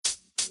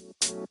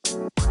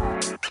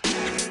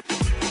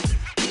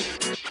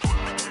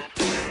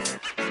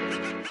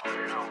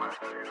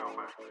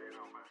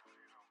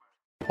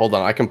Hold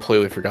on, I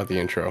completely forgot the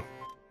intro.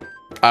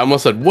 I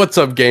almost said, "What's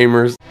up,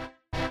 gamers?"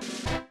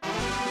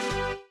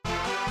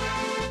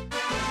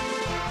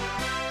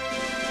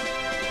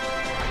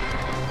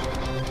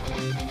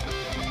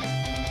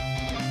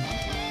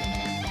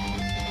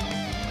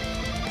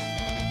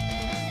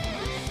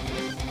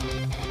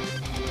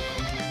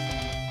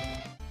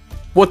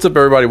 What's up,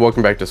 everybody?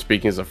 Welcome back to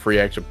Speaking as a Free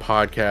Action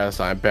Podcast.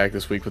 I'm back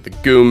this week with the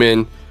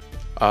Gooman.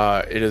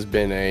 It has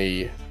been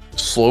a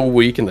slow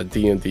week in the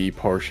D&D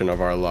portion of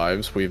our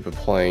lives. We've been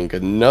playing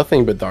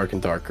nothing but Dark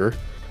and Darker.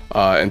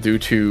 And due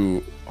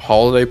to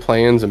holiday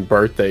plans and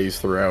birthdays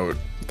throughout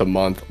the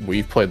month,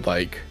 we've played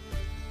like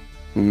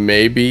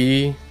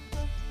maybe...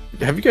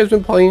 Have you guys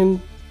been playing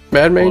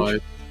Mad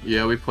Mage?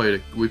 Yeah, we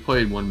played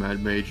one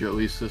Mad Mage at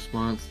least this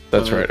month.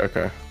 That's right,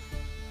 okay.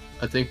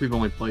 I think we've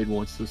only played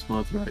once this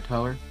month, right,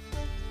 Tyler?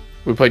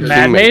 We played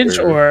Mad Mage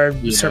or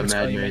Service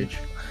Mad Mage?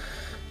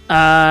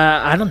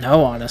 I don't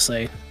know,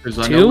 honestly.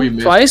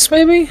 Twice,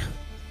 maybe?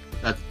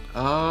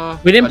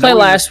 We didn't play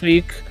last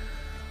week.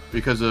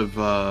 Because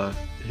of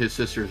his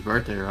sister's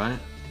birthday, right?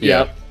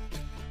 Yep.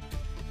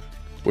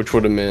 Which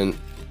would have meant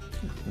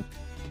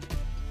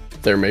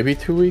there may be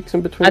 2 weeks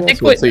in between. I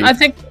think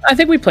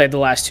we played the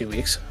last 2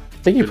 weeks. I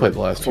think you played the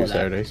last two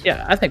Saturdays.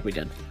 Yeah, I think we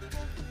did.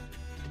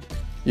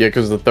 Yeah,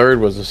 because the third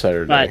was a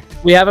Saturday.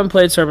 But we haven't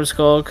played Serpent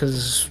Skull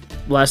because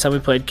last time we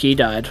played, Key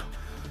died.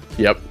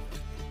 Yep.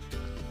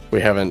 We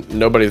haven't.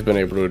 Nobody's been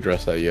able to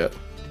address that yet.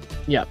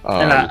 Yep.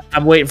 And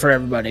I'm waiting for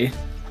everybody.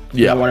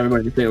 Yeah. I want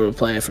everybody to be able to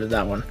play for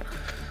that one.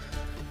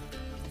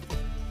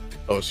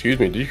 Oh, excuse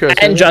me. Did you guys?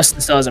 And Justin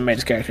still hasn't made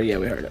his character yet.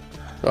 We heard it.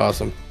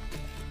 Awesome.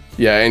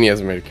 Yeah, and he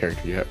hasn't made a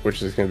character yet,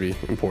 which is going to be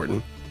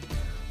important.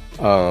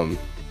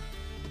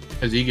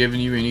 Has he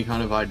given you any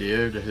kind of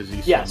idea, or has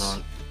he still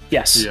not?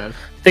 Yes. Yeah.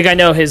 I think I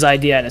know his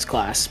idea in his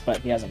class, but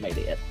he hasn't made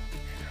it yet.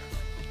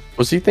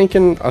 Was he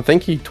thinking? I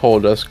think he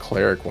told us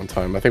cleric one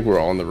time. I think we were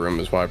all in the room.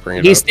 Is why I bring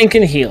it up. He's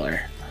thinking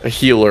healer. A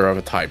healer of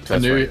a type.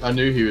 That's right. I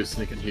knew he was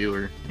thinking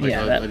healer. Like,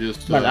 yeah,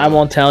 but I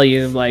won't tell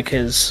you like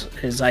his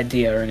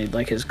idea or any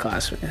like his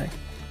class or anything.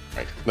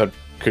 Right. That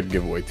could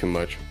give away too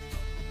much.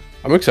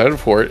 I'm excited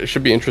for it. It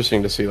should be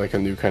interesting to see like a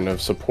new kind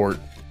of support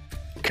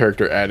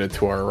character added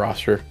to our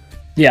roster.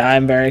 Yeah,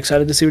 I'm very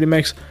excited to see what he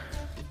makes.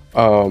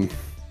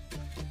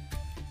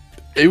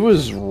 It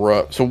was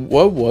rough. So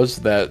what was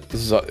that?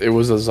 It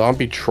was a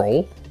zombie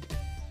troll?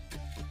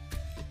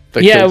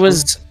 Yeah, it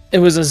was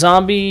a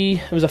zombie.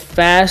 It was a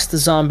fast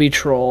zombie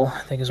troll,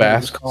 I think is what it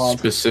was called.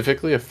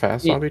 Specifically a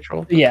fast zombie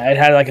troll? Yeah, it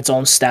had like its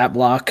own stat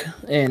block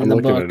in the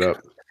book. I'm looking it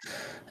up.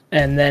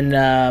 And then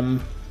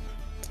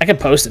I could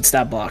post its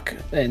stat block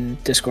in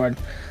Discord.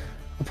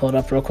 I'll pull it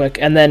up real quick.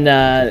 And then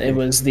it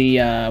was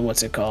the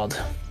what's it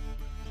called?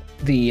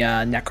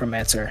 The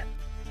necromancer.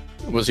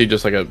 Was he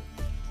just like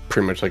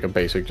pretty much like a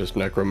basic just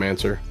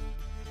necromancer?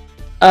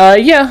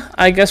 Yeah,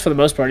 I guess for the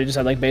most part he just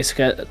had like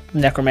basic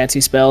necromancy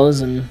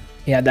spells, and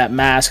he had that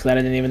mask that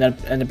I didn't even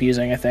end up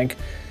using, I think.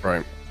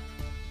 Right.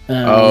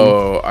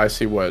 Oh, I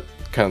see what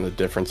kind of the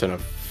difference in a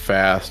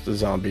fast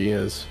zombie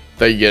is.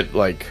 They get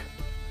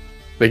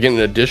an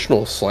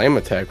additional slam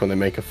attack when they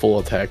make a full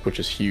attack, which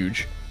is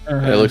huge.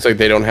 And it looks like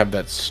they don't have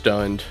that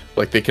stunned,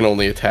 like they can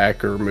only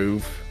attack or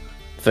move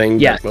thing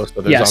that most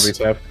other zombies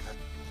have.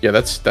 Yeah,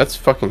 that's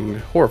fucking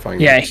horrifying.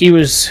 Yeah,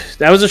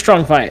 that was a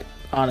strong fight,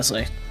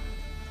 honestly.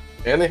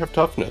 And they have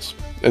toughness,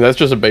 and that's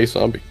just a base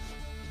zombie.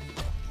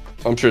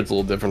 I'm sure it's a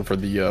little different for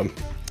the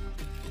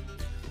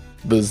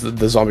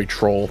zombie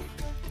troll,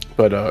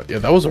 but yeah,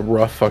 that was a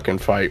rough fucking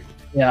fight.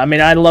 Yeah, I mean,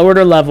 I lowered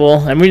her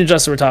level, and we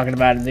just were talking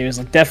about it. He was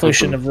like, definitely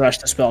shouldn't have rushed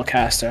the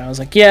spellcaster. I was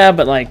like, yeah,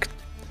 but like,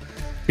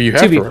 but you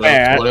have to be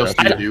fair. What else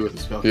do you do with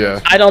the spellcaster?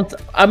 Yeah, I don't.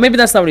 Maybe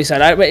that's not what he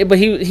said. But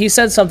he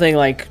said something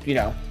like, you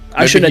know,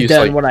 I shouldn't have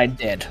done what I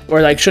did,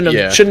 or like shouldn't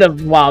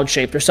have wild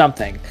shaped or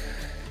something.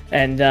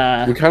 And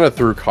we kind of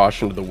threw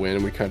caution to the wind,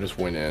 and we kind of just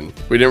went in.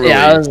 We didn't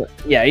really.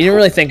 You didn't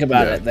really think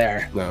about it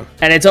there. No.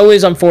 And it's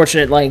always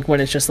unfortunate, like when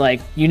it's just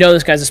like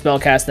this guy's a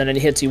spellcaster, and then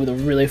he hits you with a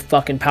really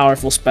fucking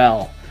powerful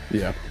spell.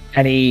 Yeah.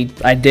 And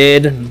I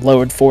did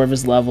lowered 4 of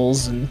his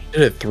levels, and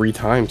did it 3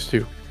 times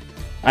too.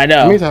 I know.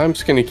 How many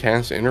times can he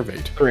cast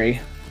Innervate?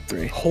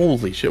 3.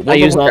 Holy shit! I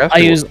used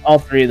all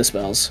 3 of the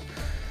spells.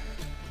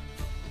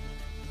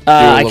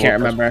 I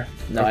can't remember.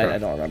 No, okay. I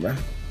don't remember.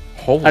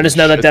 Holy I just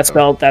know that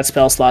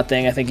spell slot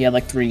thing. I think he had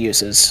like 3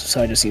 uses,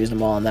 so I just used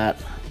them all on that.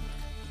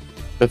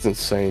 That's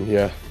insane.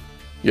 Yeah,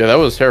 that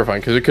was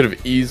terrifying because it could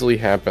have easily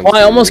happened. Well,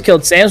 I almost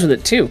killed Sam's with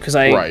it too because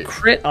I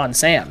crit on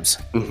Sam's.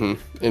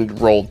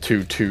 And rolled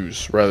 2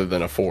 2s rather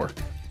than a 4.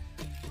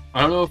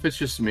 I don't know if it's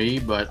just me,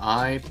 but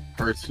I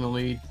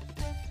personally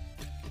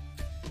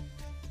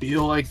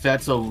feel like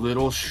that's a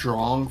little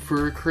strong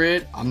for a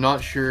crit. I'm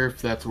not sure if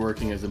that's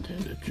working as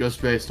intended,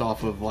 just based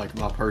off of like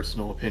my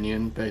personal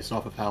opinion, based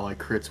off of how like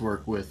crits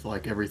work with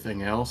like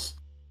everything else.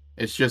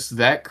 It's just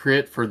that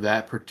crit for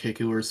that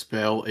particular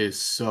spell is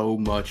so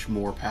much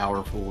more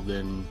powerful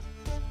than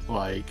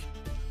like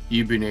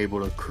you've been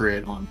able to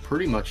crit on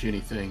pretty much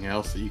anything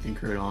else that you can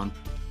crit on.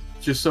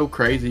 It's just so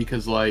crazy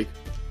because like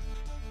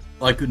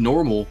a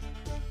normal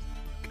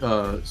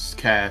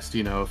cast,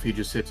 you know, if he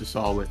just hits us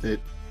all with it,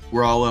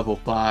 we're all level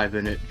 5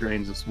 and it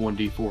drains us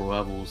 1d4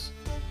 levels.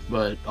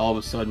 But all of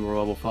a sudden we're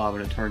level 5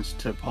 and it turns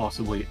to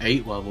possibly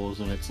 8 levels,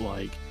 and it's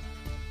like,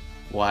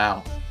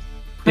 wow.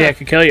 Yeah, it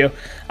could kill you.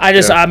 I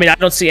mean, I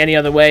don't see any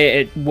other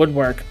way it would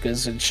work,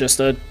 because it's just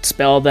a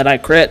spell that I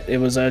crit. It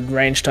was a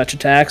ranged touch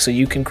attack, so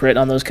you can crit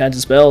on those kinds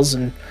of spells,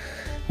 and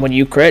when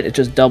you crit, it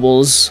just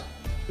doubles.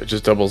 It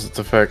just doubles its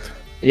effect.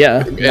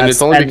 Yeah. And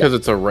it's only because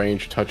it's a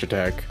ranged touch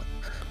attack.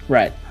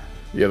 Right.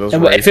 Yeah, those.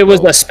 And if it was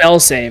a spell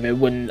save, it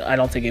wouldn't. I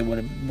don't think it would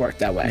have worked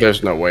that way.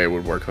 There's no way it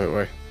would work that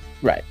way.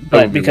 Right,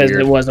 but because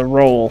it was a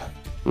roll.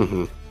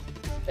 Mm-hmm.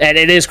 And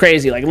it is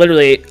crazy. Like,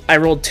 literally, I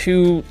rolled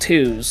 2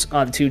 2s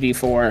on 2d4.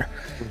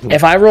 Mm-hmm.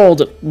 If I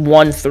rolled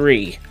 1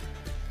 3,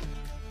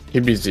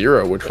 he'd be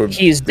 0, which would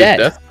he's dead.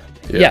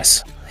 Yeah.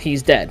 Yes,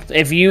 he's dead.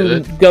 If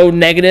you go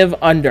negative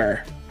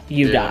under,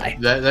 you die.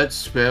 That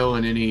spell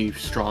and any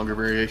stronger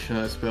variation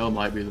of that spell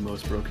might be the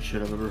most broken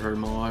shit I've ever heard in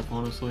my life,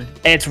 honestly.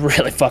 It's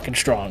really fucking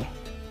strong.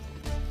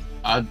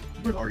 I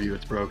would argue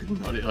it's broken,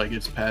 but like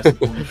it's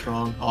passable and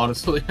strong.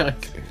 Honestly,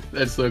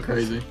 that's so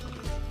crazy.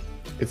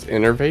 It's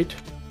Innervate?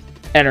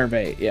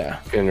 Innervate, yeah.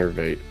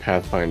 Innervate,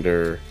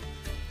 Pathfinder,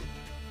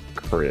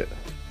 crit.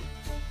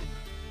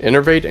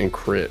 Innervate and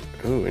crit.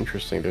 Oh,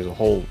 interesting. There's a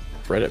whole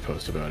Reddit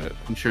post about it.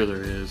 I'm sure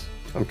there is.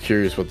 I'm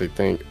curious what they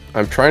think.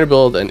 I'm trying to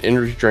build an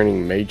energy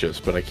draining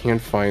magus, but I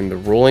can't find the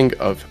ruling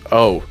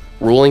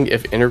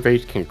if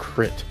Innervate can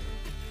crit.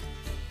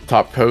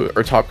 Top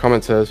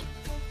comment says,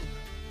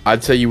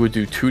 I'd say you would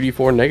do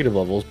 2d4 negative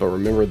levels, but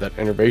remember that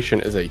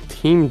Innervation is a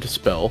teamed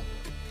spell,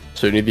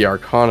 so you need the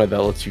Arcana that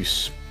lets you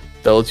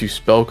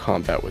spell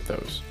combat with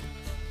those.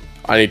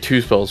 I need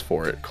 2 spells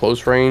for it: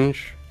 close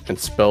range and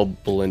spell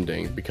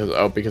blending, because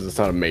it's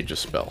not a mage's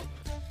spell.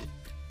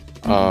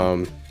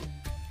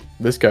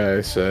 This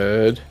guy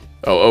said,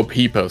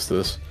 he posted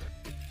this.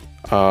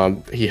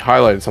 He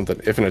highlighted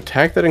something. If an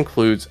attack that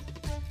includes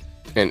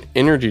an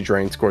energy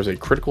drain scores a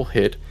critical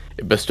hit,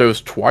 it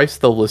bestows twice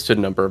the listed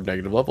number of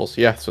negative levels.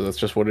 Yeah, so that's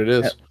just what it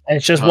is.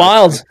 It's just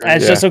wild.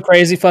 It's just a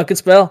crazy fucking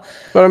spell.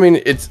 But I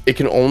mean, you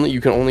can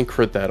only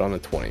crit that on a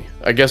 20.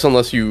 I guess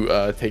unless you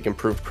take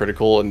improved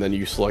critical and then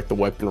you select the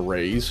weapon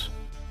raise.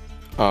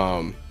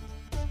 Then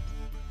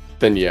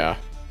yeah.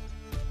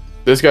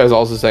 This guy's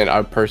also saying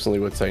I personally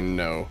would say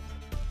no.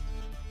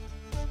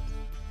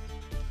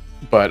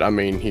 But I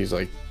mean, he's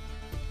like,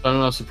 I'm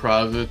not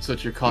surprised it's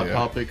such a hot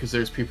topic, because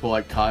there's people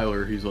like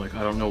Tyler who's like,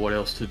 I don't know what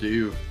else to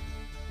do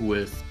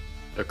with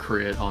a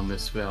crit on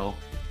this spell.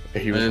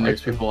 And then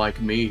there's people like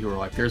me who are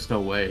like, there's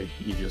no way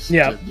you just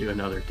do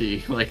another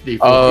D, like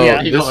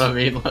D4. You know what I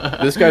mean?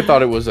 This guy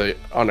thought it was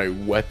on a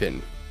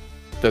weapon.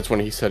 That's when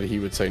he said he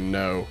would say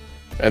no.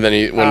 And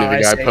then when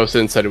the guy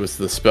posted and said it was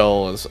the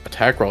spell as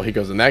attack roll, he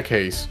goes, in that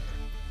case,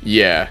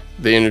 yeah,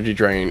 the energy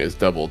drain is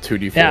double,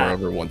 2d4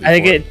 over 1d4.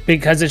 I think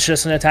because it's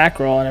just an attack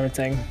roll and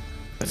everything.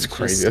 That's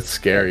crazy. That's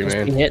scary,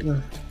 man.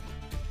 Hitting.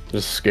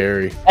 Just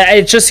scary.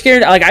 It's just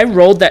scared. Like, I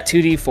rolled that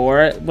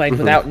 2d4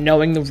 without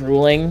knowing the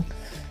ruling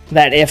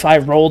that if I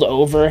rolled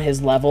over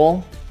his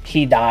level,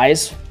 he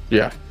dies.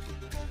 Yeah.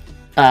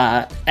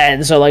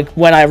 And so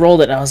when I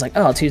rolled it, I was like,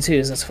 oh, 2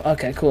 2s. That's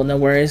okay, cool, no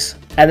worries.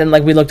 And then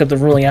we looked up the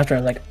ruling after,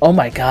 and I'm like, oh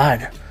my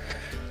god,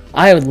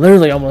 I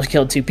literally almost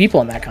killed 2 people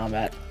in that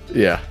combat.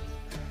 Yeah.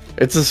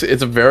 It's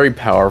a very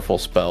powerful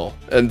spell,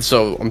 and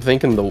so I'm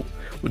thinking do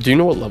you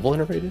know what level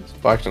Innervate is?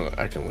 Well,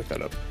 I can look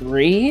that up.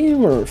 3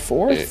 or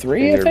 4?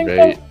 3, I think.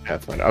 Innervate,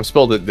 Pathfinder. I've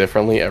spelled it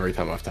differently every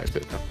time I've typed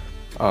it now.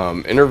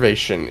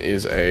 Innervation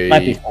is might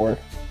be 4.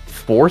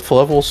 4th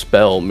level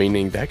spell,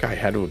 meaning that guy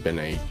had to have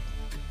been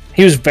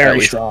he was very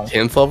strong.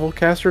 10th level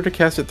caster to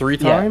cast it 3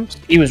 times?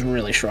 He was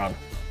really strong.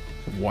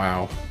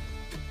 Wow.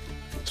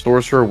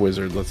 Sorcerer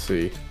Wizard, let's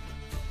see.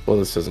 Well,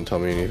 this doesn't tell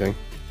me anything.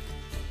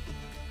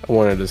 I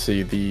wanted to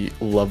see the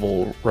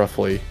level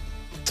roughly.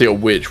 See, a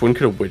witch. When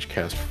could a witch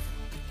cast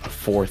a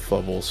 4th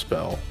level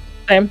spell?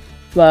 Same.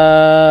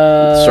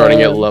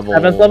 Starting at level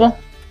 7th level?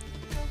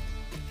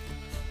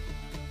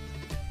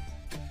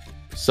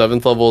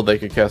 7th level, they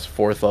could cast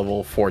 4th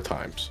level 4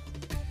 times.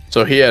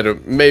 So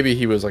maybe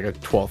he was like a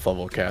 12th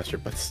level caster,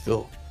 but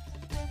still.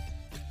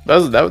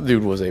 That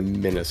dude was a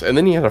menace. And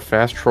then he had a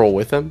fast troll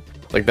with him.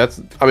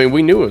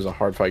 We knew it was a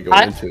hard fight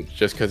going into it,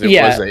 just because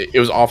it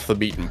was off the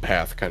beaten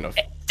path kind of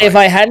fight. If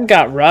I hadn't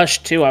got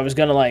rushed too, I was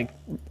gonna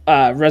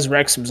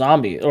resurrect some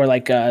zombies or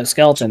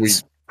skeletons.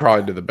 So we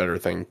probably did the better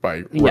thing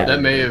by that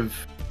may have,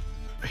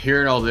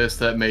 hearing all this,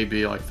 that may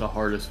be the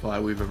hardest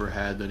fight we've ever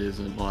had that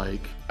isn't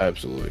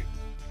absolutely,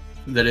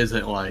 that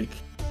isn't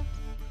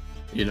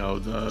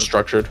the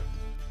structured.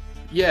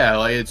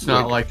 Yeah, it's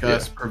not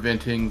us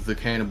preventing the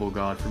cannibal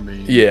god from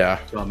being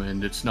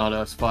summoned. It's not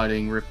us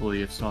fighting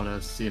Ripley. It's not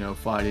us,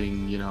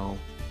 fighting,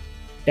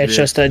 It's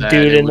just a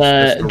dude in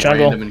the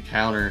jungle. Random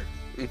encounter,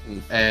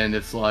 and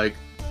it's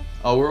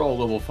Oh, we're all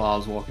level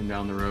 5s walking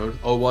down the road.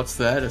 Oh, what's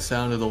that? A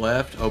sound to the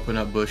left. Open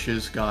up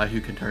bushes. Guy who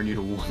can turn you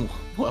to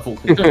level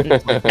 1.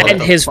 Like,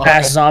 and his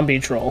fast zombie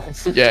troll.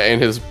 Yeah,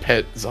 and his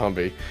pet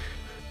zombie.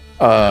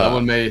 That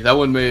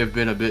one may have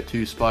been a bit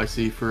too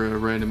spicy for a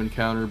random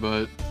encounter,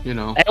 but you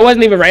know. It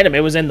wasn't even random.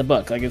 It was in the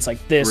book. Like it's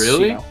like this.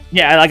 Really? You know?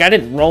 Yeah. Like I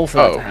didn't roll for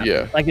that to happen.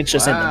 Yeah. Like it's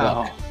just in the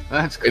book.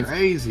 That's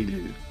crazy,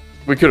 dude.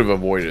 We could have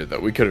avoided it though.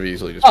 We could have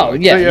easily just. Oh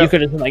yeah, you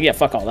could have been like, yeah,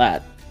 fuck all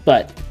that.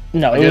 But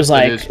no, it was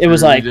like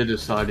you did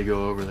decide to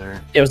go over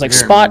there. It was like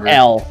spot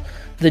L,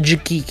 the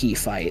Jikiki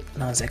fight,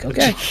 and I was like,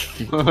 okay.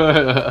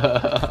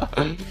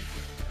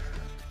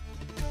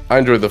 I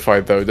enjoyed the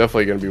fight though.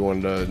 Definitely gonna be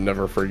one to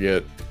never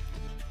forget.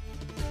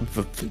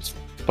 The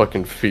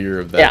fucking fear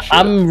of that. Yeah, shit.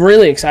 I'm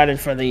really excited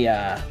for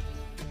the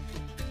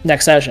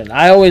next session.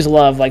 I always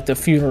love like the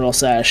funeral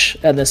sesh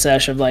and the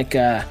sesh of like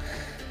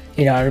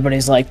you know,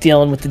 everybody's like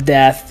dealing with the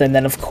death, and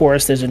then of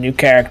course there's a new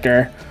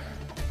character.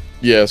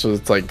 Yeah, so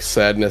it's like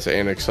sadness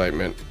and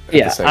excitement at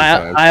the same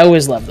time. I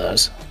always love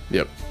those.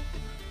 Yep.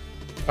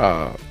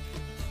 I'm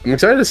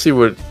excited to see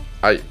what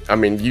I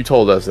mean, you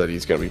told us that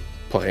he's going to be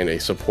playing a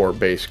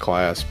support-based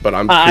class, but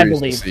I'm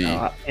curious to see.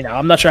 You know,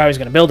 I'm not sure how he's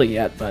going to build it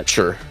yet, but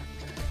sure.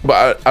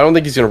 But I don't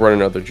think he's going to run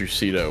another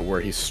Juicito where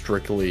he's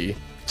strictly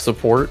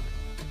support.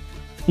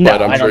 No,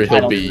 but I'm sure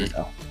he'll be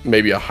so.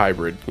 Maybe a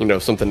hybrid, you know,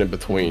 something in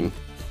between,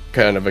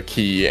 kind of a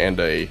key and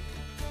a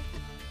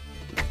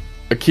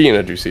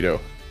Juicito.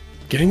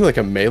 Getting like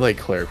a melee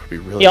cleric would be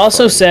really. He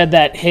also fun. said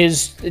that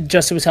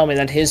Justin was telling me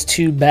that his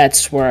 2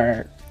 bets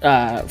were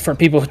for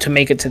people to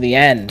make it to the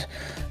end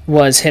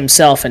was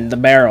himself and the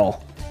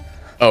barrel.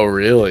 Oh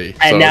really?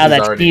 And so now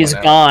that he's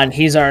gone,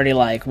 he's already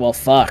like, well,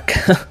 fuck.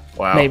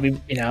 Wow.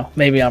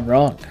 Maybe I'm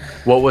wrong.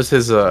 What was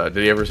his? Did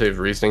he ever say his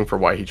reasoning for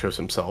why he chose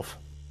himself?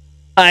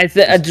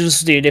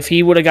 Dude, if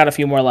he would have got a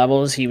few more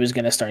levels, he was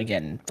gonna start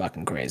getting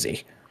fucking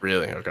crazy.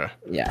 Really? Okay.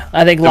 Yeah,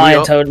 I think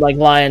Lion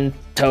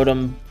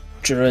Totem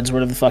Druids,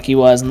 whatever the fuck he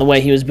was, and the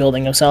way he was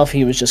building himself,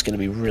 he was just gonna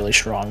be really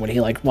strong when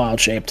he like wild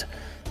shaped.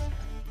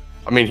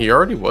 I mean, he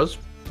already was.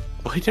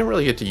 Well, he didn't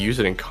really get to use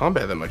it in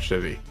combat that much,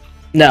 did he?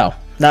 No,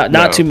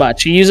 not too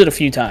much. He used it a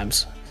few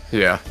times.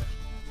 Yeah.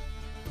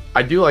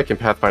 I do like in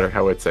Pathfinder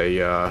how it's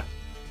a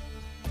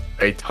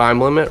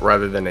time limit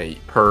rather than a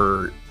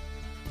per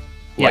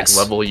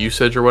level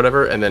usage or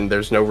whatever, and then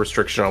there's no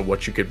restriction on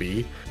what you could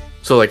be.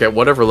 So like at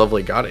whatever level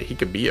he got it, he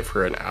could be it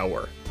for an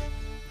hour,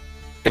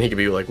 and he could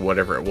be like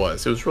whatever it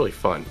was. It was really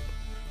fun.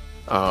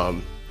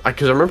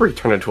 Because I remember he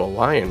turned into a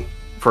lion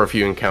for a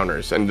few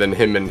encounters, and then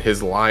him and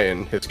his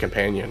lion, his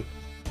companion,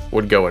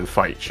 would go and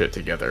fight shit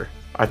together.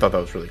 I thought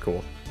that was really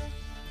cool.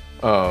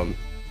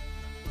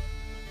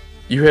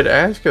 You had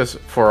asked us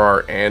for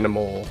our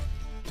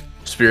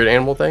spirit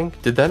animal thing.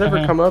 Did that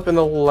ever come up in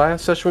the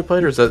last session we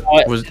played, or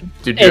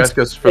did you ask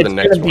us for the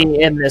next one? It's gonna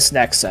be in this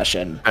next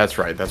session. That's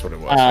right. That's what it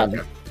was.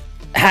 Okay.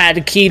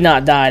 Had Key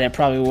not died, it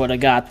probably would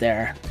have got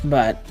there,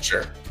 but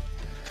sure.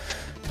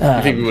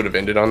 You think we would have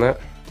ended on that?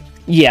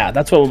 Yeah,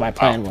 that's what my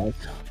plan was.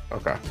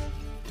 Okay.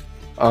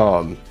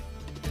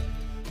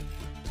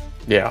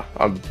 Yeah.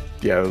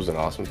 It was an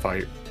awesome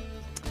fight.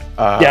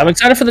 I'm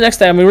excited for the next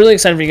day. I'm really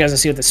excited for you guys to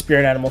see what the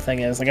spirit animal thing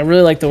is. Like, I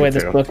really like the way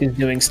this book is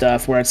doing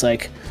stuff where it's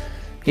like,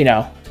 you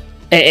know,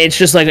 it's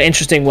just like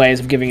interesting ways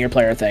of giving your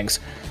player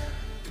things.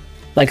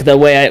 Like the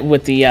way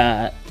with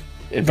the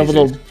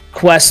little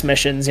quest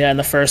missions, in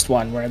the first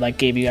one where it like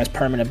gave you guys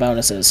permanent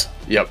bonuses.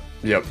 Yep.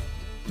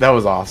 That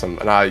was awesome,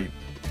 and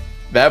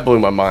that blew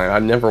my mind. I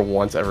never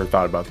once ever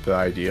thought about the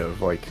idea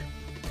of like,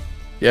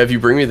 if you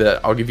bring me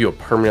that, I'll give you a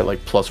permanent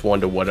like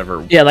 +1 to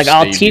whatever. Yeah, like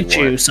I'll teach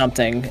you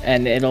something,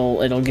 and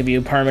it'll give you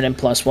a permanent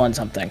 +1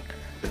 something.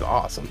 It's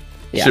awesome.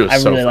 Yeah, I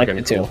really like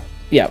it too.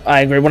 Yeah,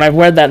 I agree. When I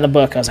read that in the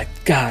book, I was like,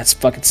 God, it's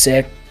fucking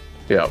sick.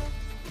 Yeah.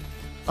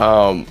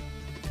 And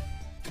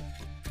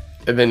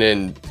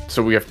then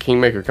so we have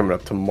Kingmaker coming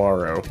up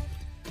tomorrow,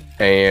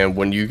 and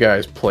when you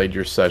guys played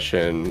your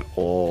session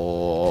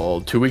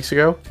 2 weeks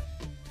ago,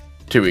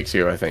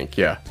 I think,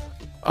 yeah.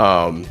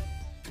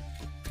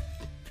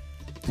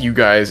 You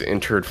guys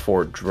entered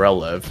Fort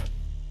Drelev,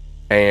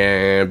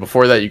 and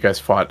before that you guys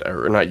fought,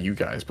 or not you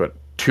guys, but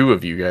 2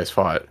 of you guys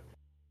fought.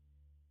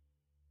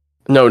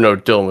 No,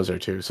 Dylan was there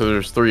too. So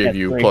there's 3 of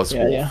you plus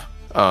Wolf. Yeah.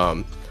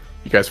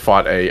 You guys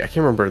fought I can't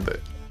remember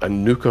a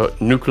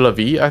Nucla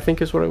V, I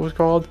think is what it was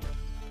called.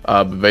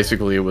 But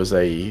basically it was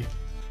a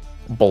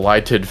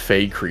blighted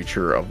fey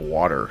creature of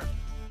water.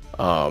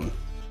 And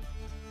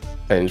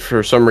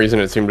for some reason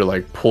it seemed to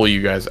like pull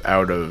you guys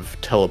out of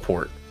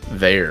teleport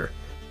there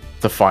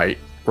to fight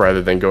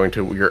rather than going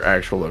to your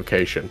actual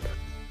location.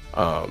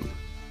 That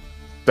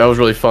was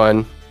really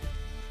fun.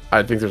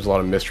 I think there's a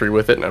lot of mystery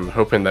with it, and I'm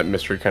hoping that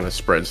mystery kind of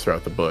spreads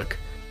throughout the book.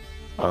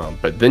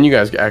 But then you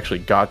guys actually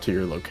got to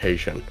your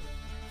location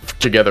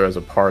together as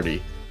a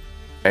party.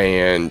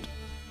 And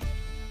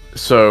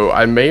so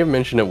I may have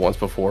mentioned it once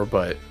before,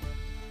 but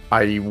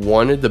I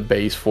wanted the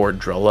base Fort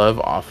Drelev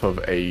off of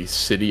a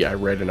city I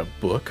read in a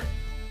book.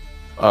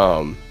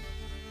 So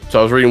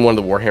I was reading one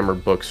of the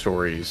Warhammer book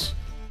stories,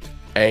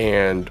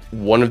 and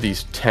one of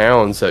these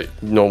towns that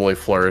normally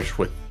flourish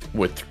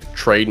with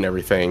trade and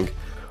everything,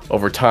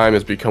 over time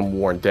has become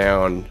worn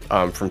down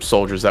from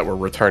soldiers that were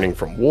returning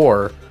from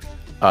war.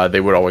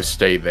 They would always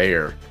stay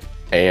there,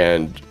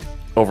 and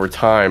over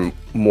time,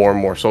 more and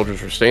more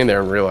soldiers were staying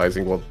there and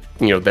realizing, well,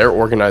 you know, they're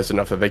organized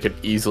enough that they could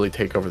easily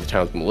take over the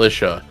town's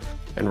militia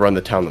and run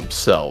the town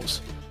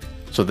themselves.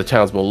 So the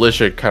town's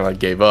militia kind of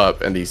gave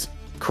up, and these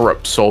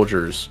corrupt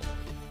soldiers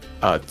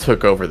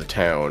took over the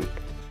town.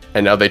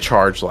 And now they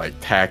charge like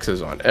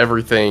taxes on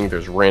everything.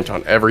 There's rent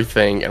on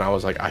everything. And I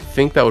was like, I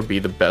think that would be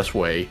the best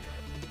way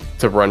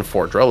to run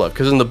Fort Drelev.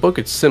 Because in the book,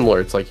 it's similar.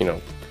 It's like, you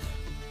know,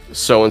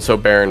 so-and-so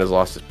Baron has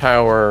lost his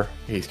power.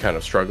 He's kind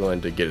of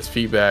struggling to get his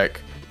feet back.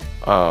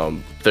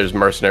 There's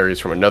mercenaries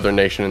from another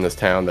nation in this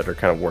town that are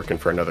kind of working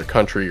for another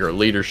country or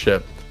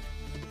leadership.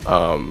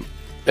 And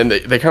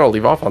they kind of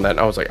leave off on that. And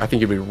I was like, I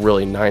think it'd be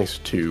really nice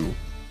to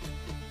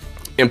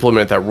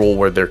implement that rule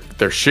where they're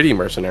shitty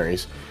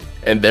mercenaries.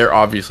 And they're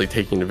obviously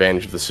taking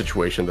advantage of the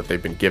situation that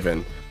they've been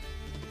given,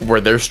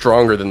 where they're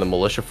stronger than the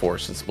militia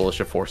force, since the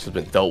militia force has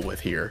been dealt with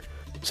here.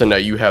 So now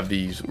you have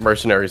these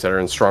mercenaries that are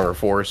in stronger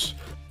force,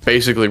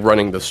 basically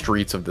running the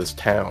streets of this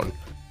town.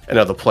 And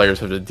now the players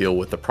have to deal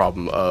with the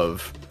problem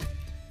of,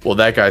 well,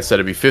 that guy said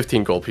it'd be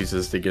 15 gold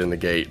pieces to get in the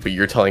gate, but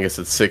you're telling us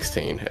it's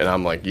 16. And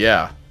I'm like,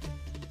 yeah,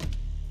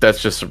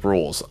 that's just the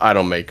rules. I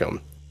don't make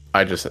them.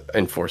 I just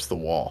enforce the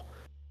wall.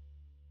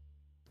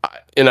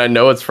 And I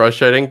know it's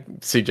frustrating.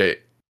 CJ,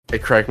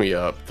 it cracked me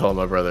up telling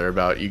my brother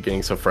about you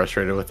getting so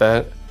frustrated with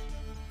that.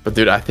 But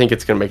dude, I think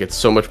it's going to make it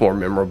so much more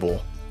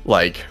memorable,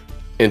 like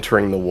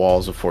entering the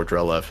walls of Fort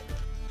Drelev.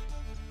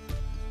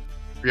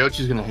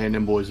 Ryochi's going to hand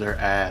them boys their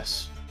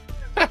ass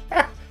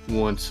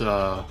once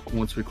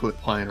we quit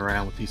playing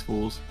around with these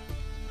fools.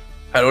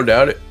 I don't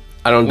doubt it.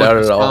 I don't doubt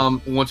it at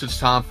all. Once it's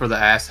time for the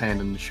ass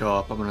handing to show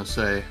up, I'm going to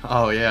say,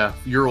 oh yeah,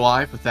 your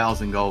wife,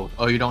 1,000 gold.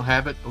 Oh, you don't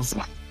have it?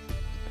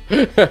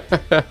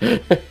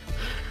 It'd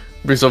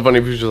be so funny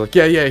if he was just like,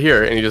 yeah,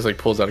 here. And he just like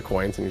pulls out a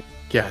coins and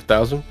yeah,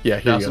 1,000? Yeah,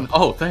 here 1,000? You go.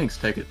 Oh, thanks,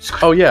 take it.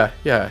 Oh, yeah,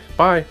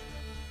 bye.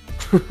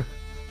 Oh,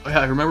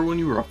 yeah, I remember when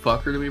you were a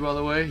fucker to me, by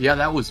the way? Yeah,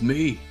 that was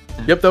me.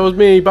 Yep, that was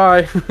me,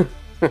 bye.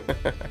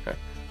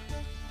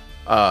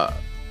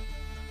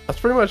 That's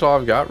pretty much all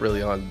I've got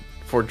really on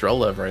Fort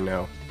Drelev right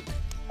now.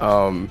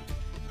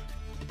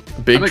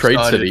 Big trade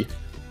city.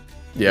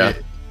 Yeah.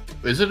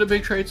 Is it a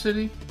big trade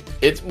city?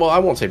 It's, well, I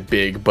won't say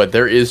big, but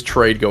there is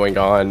trade going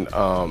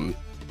on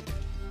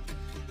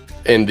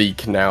in the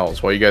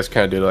canals. While you guys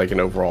kind of did like an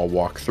overall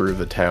walk through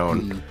the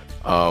town,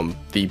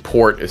 the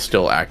port is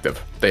still active.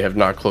 They have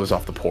not closed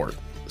off the port,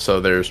 so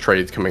there's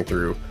trades coming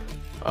through.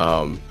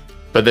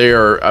 But they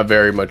are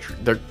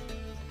they're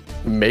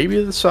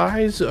maybe the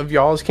size of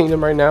y'all's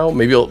kingdom right now.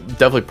 Maybe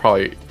definitely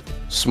probably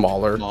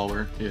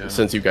smaller, yeah,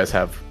 since you guys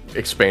have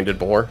expanded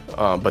more.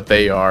 But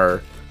they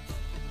are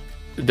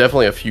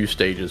definitely a few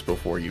stages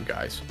before you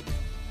guys.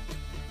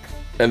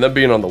 And them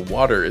being on the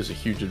water is a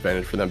huge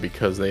advantage for them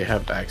because they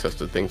have access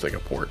to things like a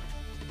port.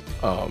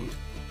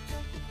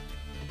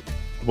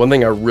 One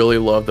thing I really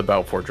loved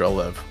about Fort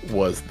Drelev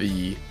was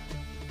the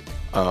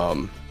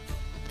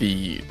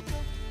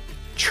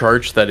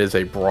church that is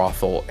a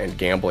brothel and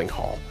gambling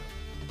hall.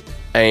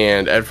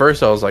 And at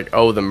first I was like,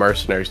 oh, the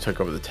mercenaries took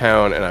over the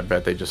town, and I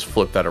bet they just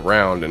flipped that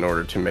around in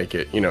order to make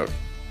it, you know,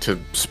 to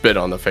spit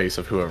on the face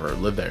of whoever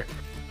lived there.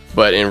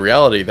 But in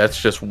reality,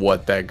 that's just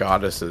what that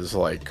goddess's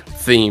like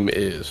theme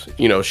is.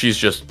 You know,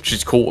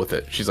 she's cool with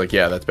it. She's like,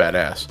 yeah, that's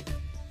badass.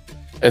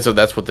 And so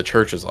that's what the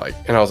church is like.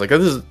 And I was like, oh,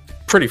 this is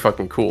pretty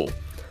fucking cool.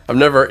 I've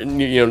never,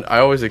 you know, I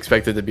always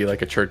expected to be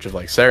like a church of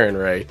like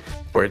Sarenrae,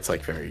 where it's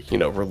like very, you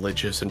know,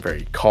 religious and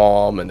very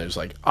calm, and there's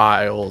like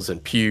aisles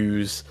and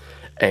pews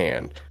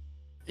and,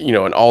 you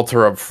know, an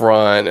altar up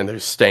front, and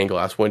there's stained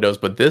glass windows.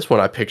 But this one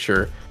I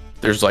picture,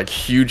 there's like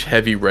huge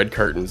heavy red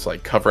curtains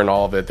like covering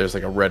all of it. There's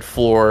like a red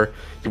floor.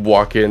 You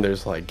walk in,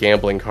 there's like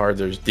gambling cards,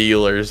 there's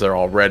dealers, they're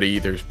all ready,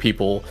 there's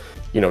people,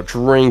 you know,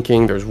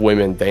 drinking, there's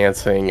women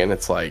dancing, and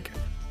it's like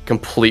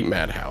complete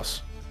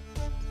madhouse.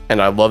 And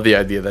I love the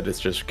idea that it's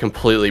just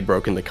completely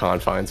broken the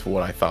confines of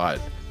what I thought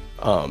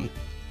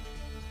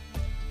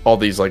all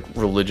these like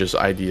religious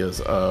ideas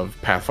of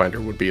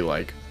Pathfinder would be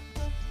like.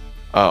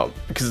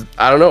 Because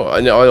I don't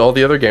know, all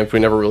the other games we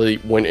never really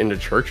went into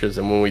churches,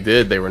 and when we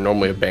did, they were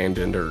normally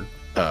abandoned or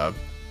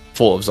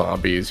full of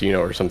zombies, you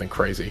know, or something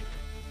crazy.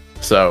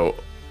 So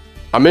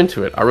I'm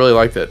into it. I really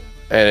liked it,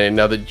 and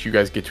now that you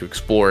guys get to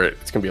explore it,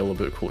 it's gonna be a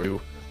little bit cooler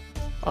too.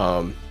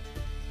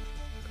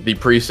 The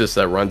priestess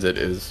that runs it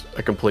is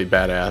a complete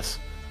badass.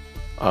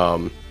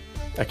 I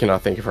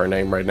cannot think of her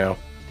name right now.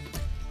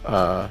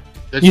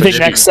 You think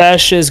next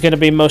sesh is going to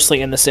be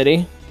mostly in the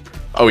city?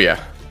 Oh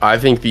yeah, I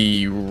think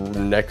the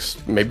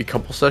next maybe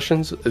couple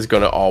sessions is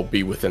going to all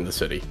be within the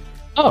city.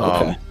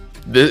 Oh,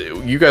 okay.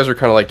 You guys are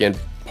kind of like in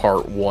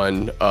part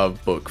 1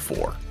 of book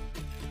 4.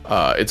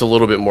 It's a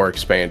little bit more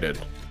expanded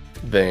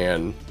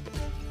than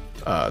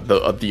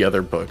the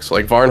other books.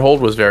 Like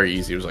Varnhold was very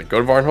easy. It was like, go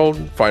to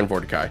Varnhold, find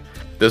Vorticai.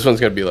 This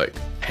one's going to be like,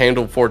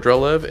 handle Fort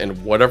Drelev in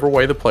whatever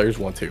way the players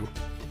want to.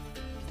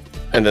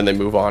 and then they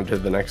move on to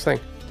the next thing.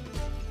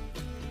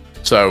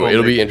 So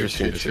it'll be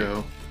interesting to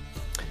see.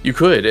 You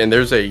could, and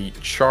there's a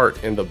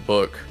chart in the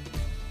book,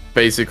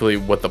 basically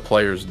what the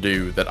players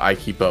do that I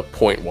keep up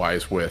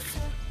point-wise with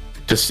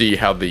to see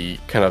how the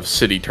kind of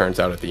city turns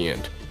out at the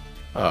end.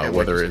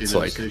 Whether it's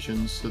like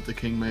decisions that the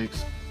king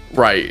makes.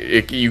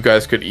 Right, you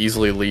guys could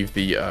easily leave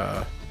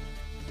the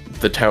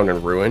town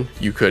in ruin.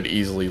 You could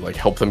easily like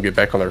help them get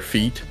back on their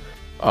feet,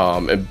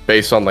 and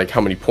based on like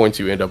how many points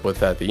you end up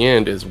with at the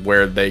end is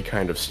where they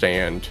kind of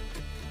stand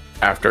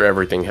after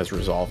everything has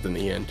resolved in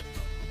the end.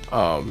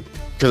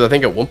 Because I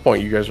think at one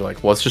point you guys are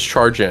like, well, let's just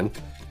charge in,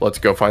 let's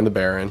go find the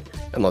Baron,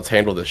 and let's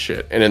handle this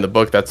shit. And in the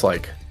book, that's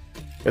like,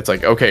 it's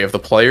like, okay, if the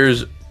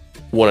players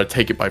want to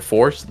take it by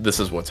force, this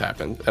is what's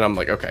happened. And I'm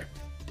like, okay,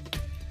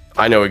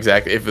 I know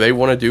exactly. If they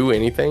want to do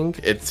anything,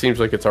 it seems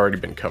like it's already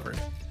been covered.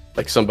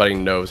 Like somebody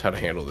knows how to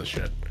handle this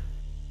shit.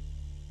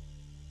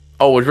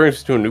 Oh, which brings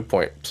us to a new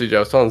point. CJ, I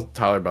was telling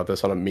Tyler about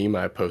this on a meme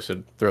I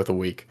posted throughout the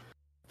week.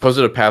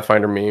 Posted a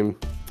Pathfinder meme.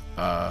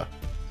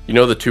 You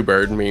know the two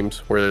bird memes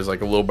where there's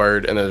like a little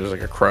bird and then there's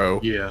like a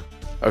crow? Yeah.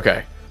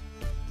 Okay.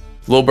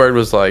 Little bird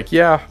was like,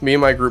 yeah, me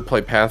and my group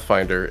play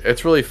Pathfinder.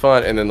 It's really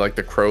fun. And then like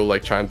the crow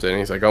like chimes in and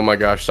he's like, oh my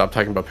gosh, stop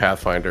talking about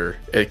Pathfinder.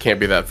 It can't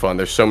be that fun.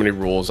 There's so many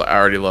rules. I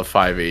already love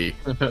 5e.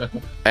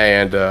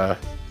 And,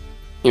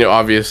 you know,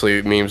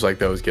 obviously memes like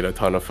those get a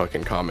ton of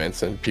fucking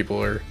comments and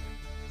people are,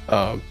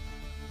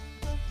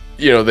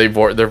 you know,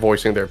 they're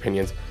voicing their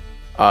opinions.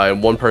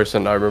 And one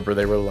person, I remember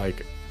they were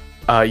like,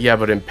 yeah,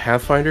 but in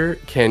Pathfinder,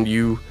 can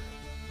you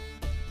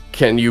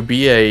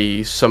be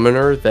a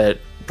summoner that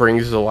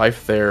brings to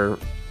life their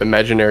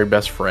imaginary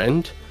best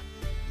friend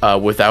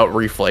without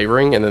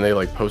reflavoring? And then they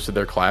like posted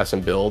their class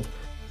and build,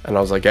 and I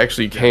was like,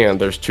 actually you can.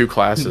 There's two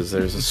classes.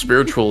 There's a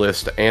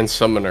spiritualist and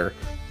summoner,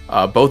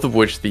 both of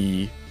which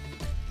the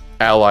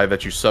ally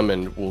that you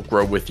summon will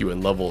grow with you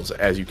in levels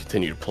as you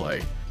continue to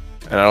play.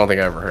 And I don't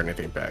think I ever heard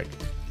anything back.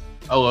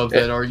 I love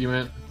that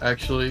argument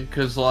actually,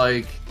 because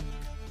like,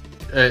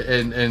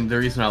 and the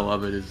reason I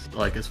love it is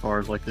like as far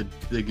as like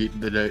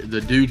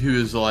the dude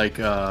who is like,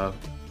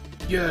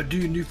 yeah,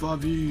 D&D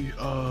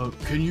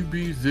 5e, can you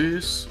be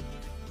this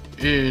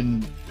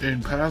in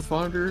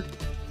Pathfinder?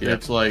 Yeah.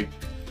 It's like,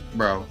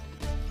 bro,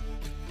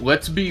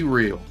 let's be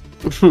real.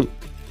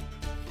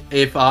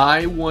 If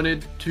I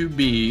wanted to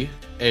be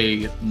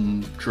a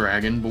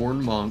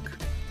dragonborn monk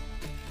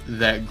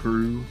that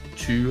grew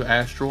 2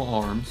 astral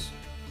arms,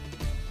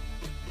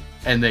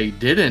 and they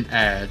didn't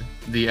add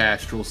the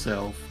astral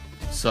self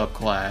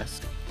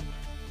subclass,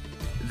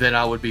 then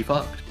I would be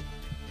fucked.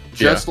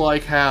 Just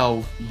like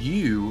how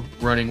you,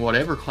 running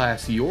whatever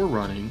class you're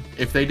running,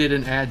 if they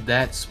didn't add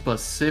that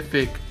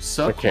specific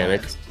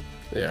subclass,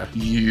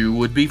 you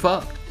would be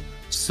fucked.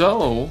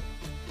 So,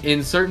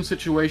 in certain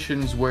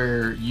situations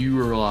where you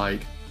are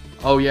like,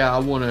 oh yeah, I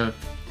want to,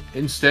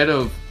 instead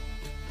of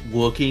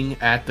looking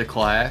at the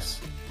classes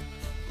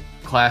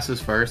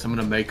first, I'm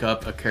going to make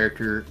up a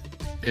character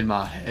in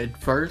my head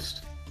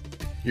first.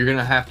 You're going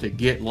to have to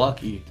get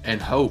lucky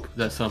and hope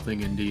that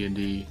something in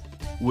D&D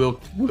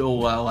will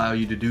allow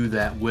you to do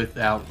that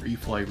without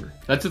reflavor.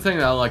 That's the thing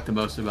that I like the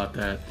most about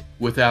that,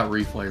 without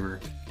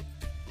reflavor.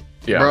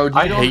 Yeah, bro, do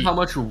you know how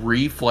much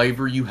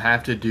reflavor you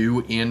have to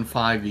do in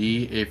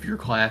 5e if your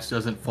class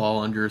doesn't fall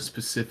under a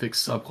specific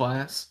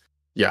subclass?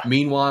 Yeah.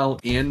 Meanwhile,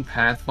 in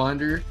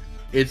Pathfinder,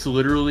 it's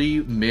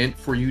literally meant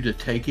for you to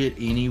take it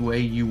any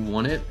way you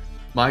want it.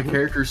 My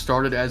character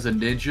started as a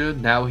ninja,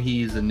 now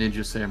he's a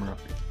ninja samurai.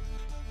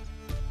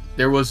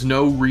 There was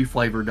no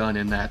reflavor done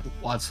in that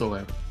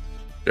whatsoever.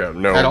 Yeah,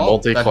 no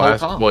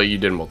multi-class. Well, you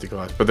did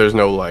multi-class, but there's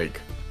no like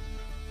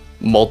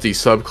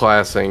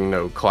multi-subclassing,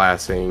 no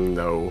classing,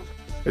 no.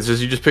 It's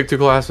just you just pick 2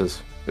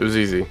 classes. It was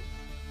easy.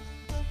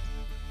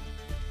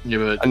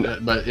 Yeah,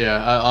 but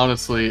yeah,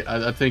 honestly,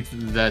 I think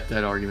that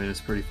argument is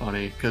pretty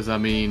funny because I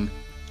mean,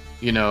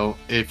 you know,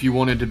 if you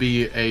wanted to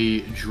be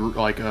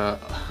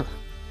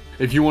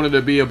if you wanted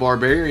to be a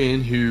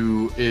barbarian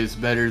who is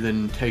better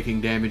than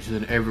taking damage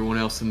than everyone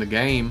else in the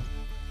game,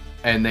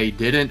 and they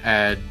didn't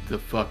add the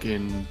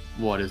fucking,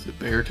 what is it,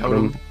 bear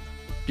totem?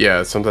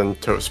 Yeah, something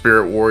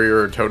spirit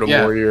warrior or totem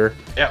warrior.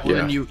 Yeah, well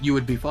then you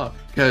would be fucked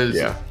because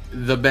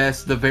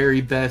the very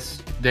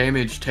best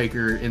damage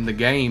taker in the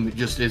game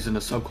just isn't a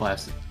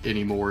subclass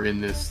anymore in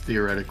this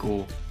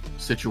theoretical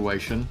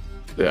situation.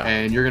 Yeah,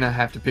 and you're gonna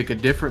have to pick a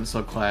different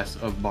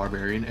subclass of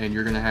barbarian, and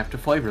you're gonna have to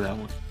flavor that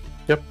one.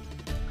 Yep.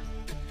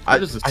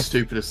 That is the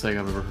stupidest thing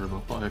I've ever heard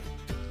in my life.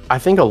 I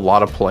think a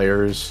lot of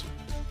players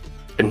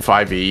in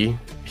 5e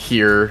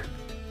hear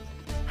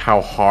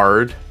how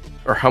hard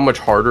or how much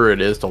harder it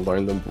is to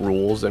learn the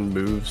rules and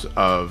moves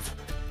of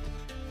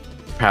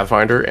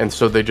Pathfinder, and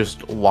so they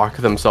just lock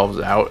themselves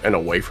out and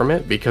away from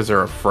it because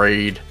they're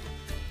afraid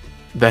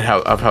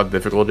of how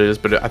difficult it is.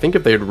 But I think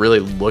if they had really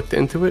looked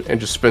into it and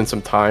just spent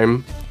some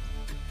time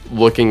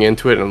looking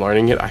into it and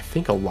learning it, I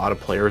think a lot of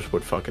players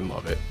would fucking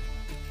love it.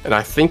 And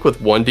I think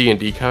with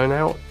 1D&D coming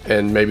out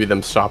and maybe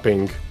them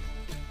stopping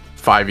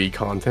 5e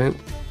content,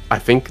 I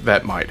think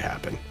that might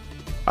happen.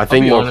 I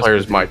think more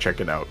players might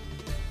check it out.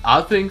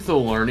 I think the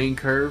learning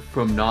curve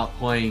from not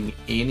playing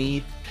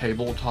any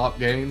tabletop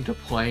game to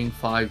playing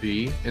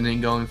 5e and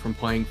then going from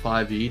playing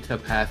 5e to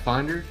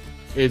Pathfinder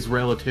is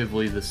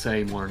relatively the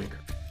same learning curve.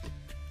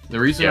 The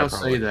reason I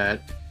say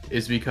that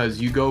is because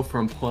you go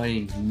from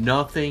playing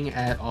nothing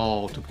at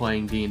all to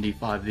playing D&D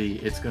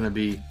 5e, it's going to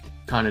be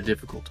kind of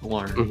difficult to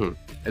learn. Mm-hmm.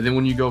 And then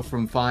when you go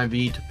from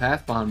 5e to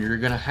Pathfinder, you're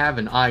going to have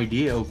an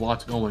idea of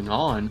what's going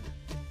on.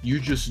 You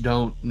just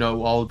don't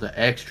know all the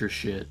extra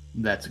shit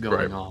that's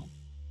going on.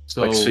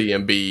 So, like C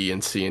and B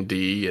and C and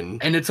D.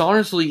 And it's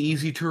honestly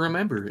easy to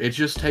remember. It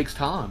just takes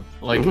time.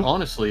 Like,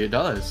 honestly, it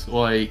does.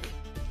 Like,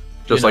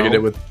 just like it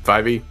did with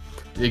 5e.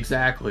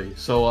 Exactly.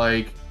 So,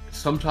 like,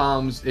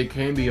 sometimes it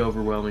can be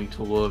overwhelming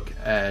to look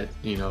at,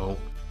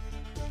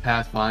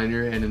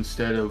 Pathfinder, and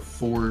instead of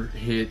 4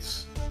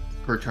 hits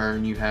per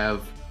turn, you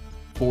have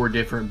 4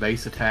 different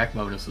base attack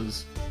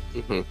bonuses,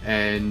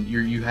 and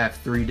you have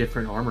 3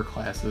 different armor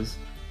classes.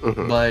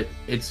 But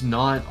it's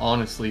not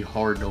honestly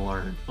hard to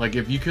learn. Like,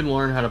 if you can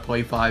learn how to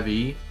play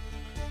 5e,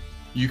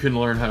 you can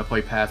learn how to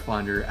play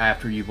Pathfinder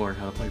after you've learned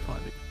how to play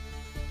 5e.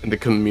 And the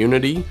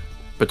community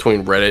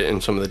between Reddit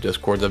and some of the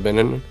Discords I've been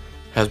in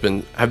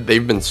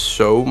they've been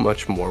so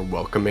much more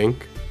welcoming.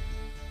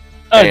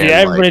 Oh, dude,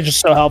 everybody's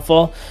just so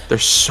helpful. They're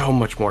so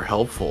much more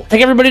helpful. I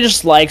think everybody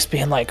just likes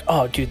being like,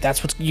 oh, dude,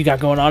 that's what you got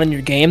going on in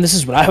your game. This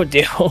is what I would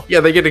do. Yeah,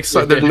 they get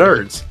excited. They're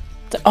nerds.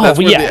 Oh,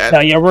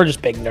 yeah, we're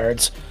just big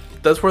nerds.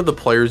 That's where the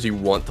players you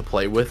want to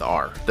play with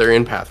are. They're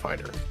in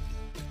Pathfinder.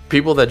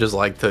 People that just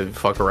like to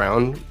fuck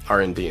around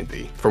are in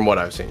D&D, from what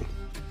I've seen.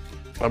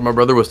 My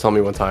brother was telling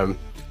me one time,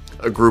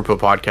 a group of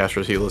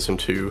podcasters he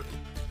listened to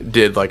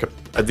did like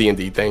a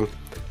D&D thing.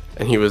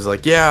 And he was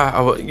like, yeah,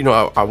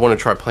 I want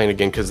to try playing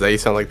again because they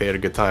sound like they had a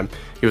good time.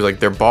 He was like,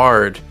 their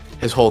bard,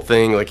 his whole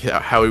thing, like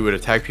how he would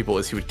attack people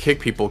is he would kick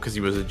people because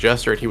he was a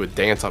jester and he would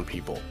dance on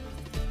people.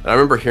 And I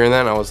remember hearing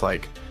that and I was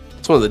like,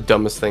 it's one of the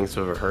dumbest things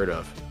I've ever heard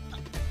of.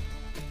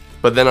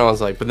 But then I was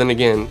like, but then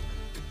again,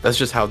 that's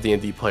just how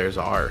D&D players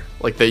are.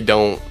 Like, they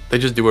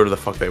just do whatever the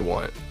fuck they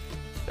want.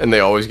 And they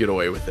always get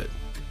away with it.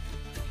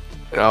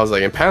 And I was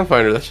like, in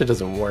Pathfinder, that shit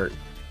doesn't work.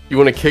 You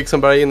want to kick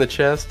somebody in the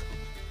chest?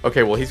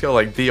 Okay, well, he's got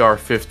like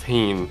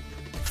DR-15.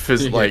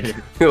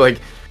 Like,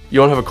 you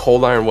don't have a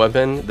cold iron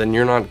weapon, then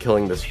you're not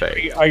killing this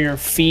fake. Are your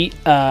feet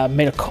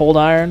made of cold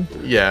iron?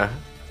 Yeah.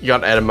 You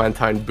got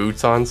adamantine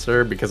boots on,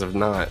 sir, because if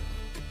not,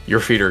 your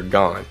feet are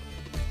gone.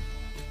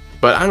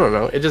 But I don't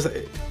know.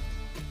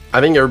 I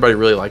think everybody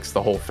really likes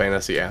the whole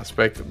fantasy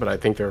aspect, but I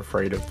think they're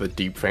afraid of the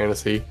deep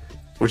fantasy,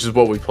 which is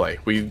what we play.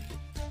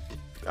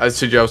 I was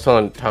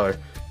telling Tyler,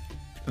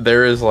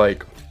 there is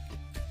like,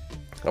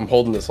 I'm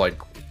holding this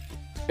like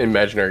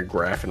imaginary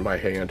graph in my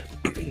hand.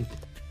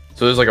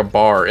 So there's like a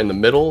bar in the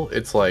middle.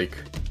 It's like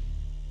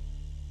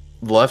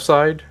the left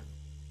side,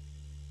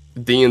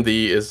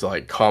 D&D is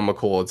like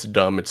comical, it's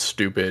dumb, it's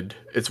stupid,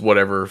 it's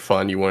whatever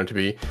fun you want it to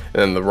be.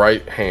 And then the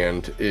right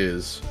hand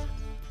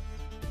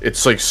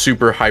it's like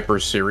super hyper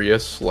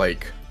serious,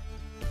 like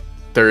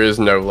there is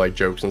no like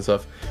jokes and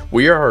stuff.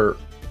 We're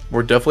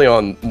definitely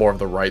on more of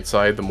the right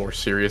side, the more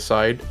serious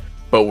side,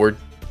 but we're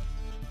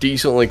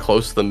decently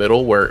close to the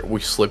middle where we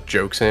slip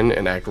jokes in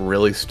and act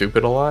really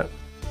stupid a lot.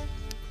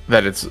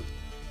 That's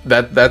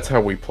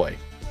how we play.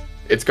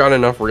 It's got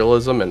enough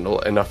realism and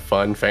enough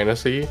fun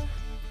fantasy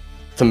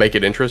to make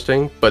it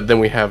interesting, but then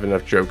we have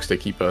enough jokes to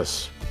keep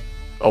us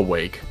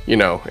awake,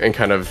 and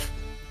kind of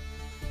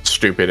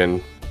stupid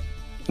and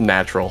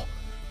natural.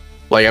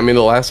 Like, I mean,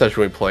 the last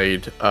session we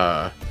played,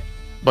 a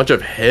bunch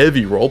of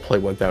heavy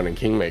roleplay went down in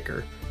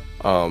Kingmaker.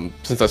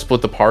 Since I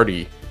split the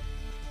party,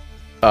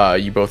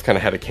 you both kind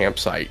of had a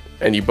campsite,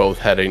 and you both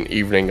had an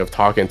evening of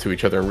talking to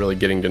each other and really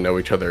getting to know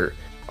each other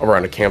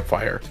around a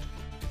campfire.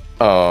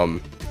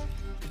 It's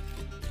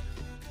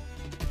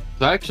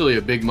actually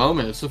a big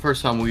moment. It's the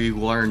first time we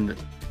learned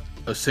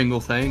a single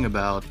thing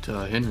about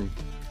Henry.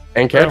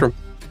 And Cadram.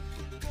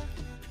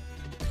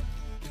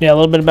 Yeah, a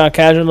little bit about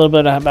Cadram, a little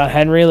bit about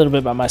Henry, a little bit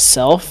about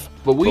myself.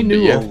 But we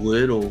knew a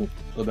little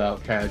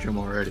about Cadram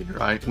already,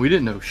 right? We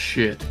didn't know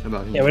shit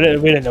about him. Yeah, we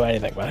didn't know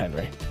anything about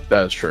Henry.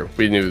 That's true.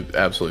 We knew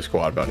absolutely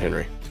squat about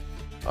Henry.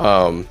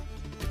 But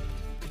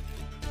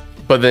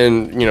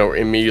then,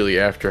 immediately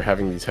after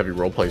having these heavy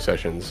roleplay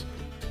sessions,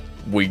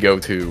 we go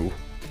to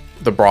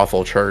the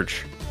brothel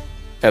church,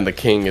 and the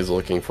king is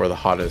looking for the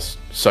hottest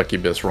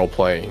succubus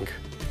role-playing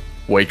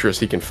waitress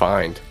he can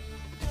find.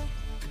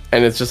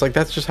 And it's just like,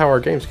 that's just how our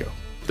games go.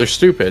 They're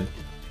stupid,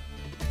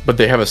 but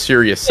they have a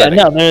serious setting.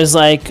 Yeah, no, there's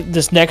like,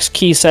 this next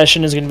key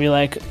session is going to be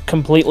like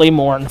completely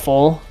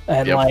mournful,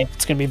 and like,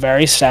 it's going to be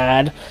very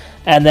sad.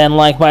 And then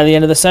like, by the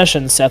end of the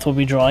session, Seth will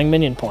be drawing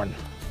minion porn.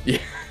 Yeah.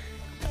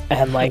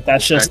 And like,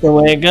 that's just the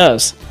way it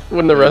goes.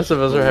 When the rest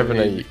of us are having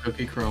a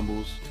cookie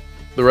crumbles.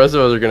 The rest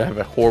of us are going to have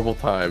a horrible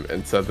time,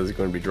 and Seth is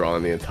going to be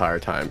drawing the entire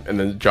time. And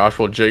then Josh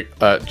will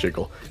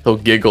jiggle. He'll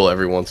giggle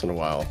every once in a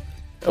while,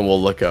 and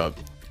we'll look up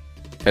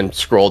and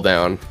scroll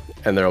down,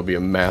 and there will be a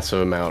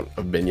massive amount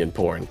of minion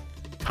porn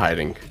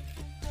hiding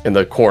in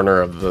the corner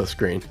of the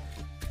screen.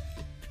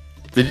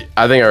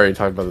 I think I already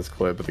talked about this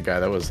clip, but the guy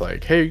that was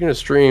like, "Hey, you're gonna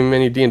stream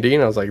any D&D?"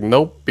 And I was like,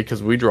 "Nope,"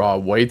 because we draw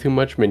way too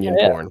much minion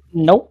porn.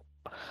 Nope.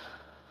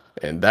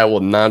 And that will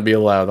not be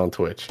allowed on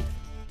Twitch.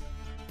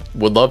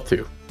 Would love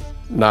to,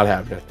 not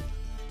happening.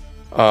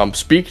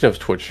 Speaking of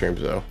Twitch streams,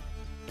 though,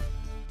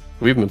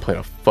 we've been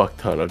playing a fuck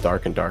ton of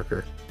Dark and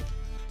Darker.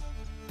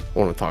 I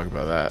want to talk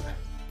about that.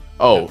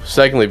 Oh,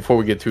 secondly, before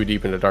we get too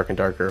deep into Dark and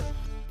Darker,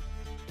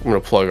 I'm gonna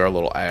plug our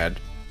little ad.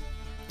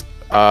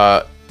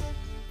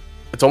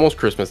 It's almost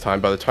Christmas time.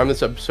 By the time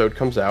this episode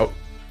comes out,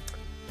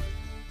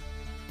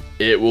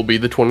 it will be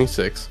the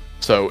 26th.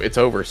 So it's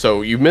over.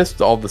 So you missed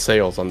all the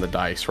sales on the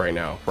dice right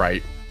now,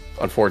 right?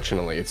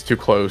 Unfortunately, it's too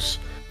close.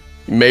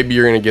 Maybe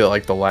you're going to get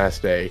like the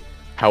last day.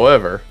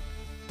 However,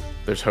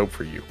 there's hope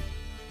for you.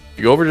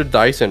 You go over to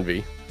Dice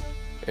Envy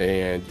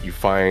and you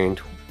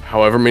find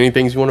however many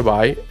things you want to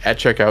buy. At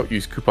checkout,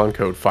 use coupon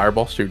code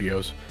Fireball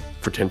Studios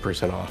for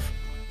 10% off.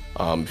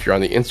 If you're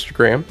on the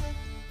Instagram,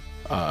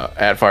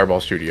 at Fireball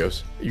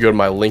Studios, you go to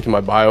my link in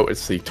my bio.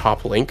 It's the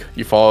top link.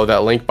 You follow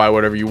that link, buy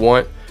whatever you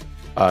want.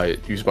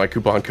 Use my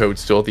coupon code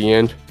still at the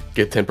end.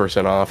 Get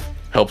 10% off.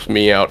 Helps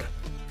me out.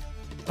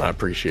 I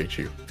appreciate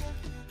you.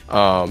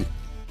 Now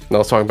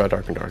let's talk about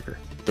Dark and Darker,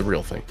 the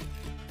real thing.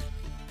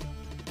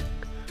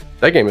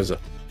 That game is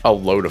a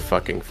load of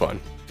fucking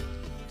fun.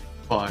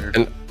 Fire.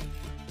 And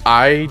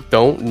I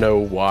don't know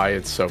why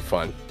it's so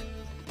fun,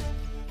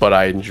 but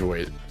I enjoy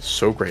it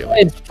so greatly.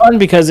 It's fun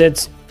because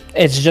it's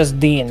just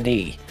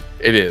D&D.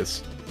 It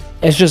is.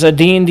 It's just a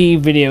D&D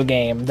video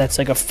game that's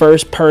like a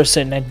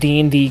first-person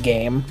D&D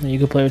game that you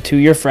can play with two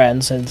of your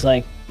friends, and it's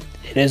like,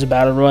 it is a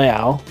battle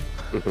royale.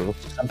 Mm-hmm.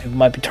 Some people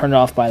might be turned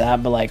off by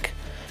that, but like,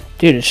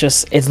 dude,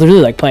 it's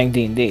literally like playing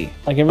D&D.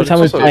 Like every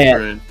time we play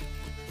it,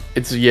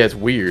 it's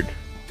weird.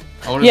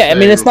 I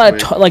mean, it's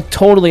not like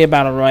totally a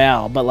battle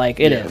royale, but like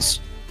it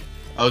is.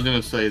 I was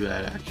gonna say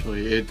that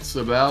actually. It's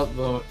about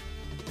the.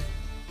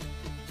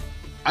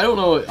 I don't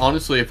know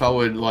honestly if I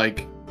would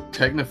like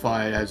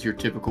technify it as your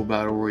typical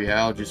battle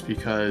royale, just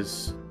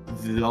because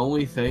the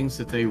only things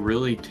that they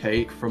really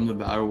take from the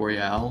battle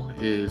royale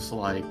is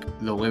like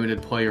the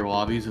limited player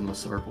lobbies and the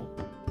circle.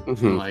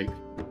 Mm-hmm. Like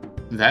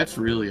that's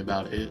really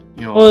about it.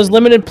 You know. Well, there's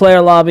limited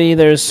player lobby.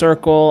 There's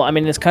circle. I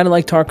mean, it's kind of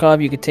like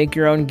Tarkov. You could take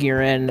your own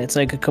gear in. It's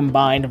like a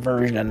combined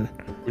version.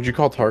 Would you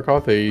call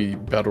Tarkov a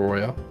battle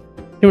royale?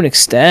 To an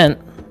extent.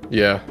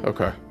 Yeah.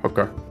 Okay.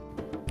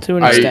 To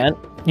an extent.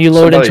 You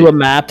load into a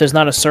map. There's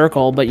not a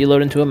circle, but you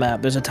load into a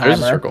map. There's a timer.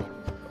 There's a circle.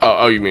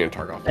 Oh, you mean in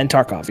Tarkov? And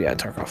Tarkov, yeah,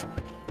 Tarkov.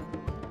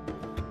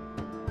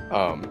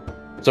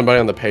 Somebody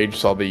on the page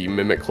saw the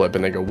Mimic clip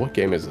and they go, "What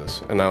game is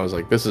this?" And I was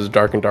like, "This is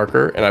Dark and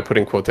Darker." And I put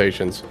in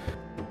quotations.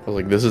 I was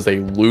like, "This is a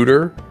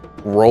looter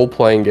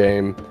role-playing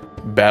game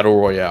battle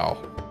royale."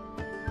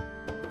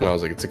 And I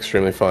was like, "It's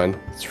extremely fun.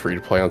 It's free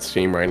to play on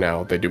Steam right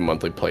now. They do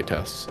monthly play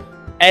tests."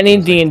 Any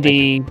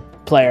D&D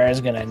player is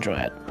gonna enjoy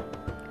it.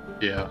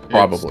 Yeah,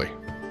 probably.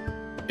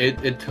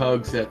 It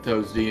tugs at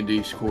those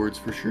D&D scores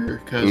for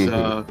sure,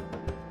 because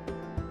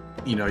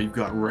you know, you've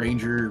got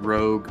Ranger,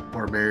 Rogue,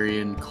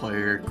 Barbarian,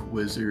 Cleric,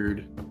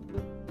 Wizard,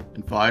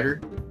 and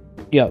Fighter.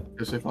 Yep.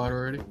 Did I say Fighter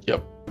already?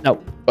 Yep.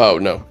 Nope. Oh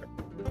no.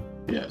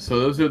 Yeah, so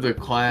those are the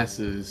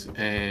classes,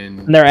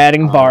 and they're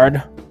adding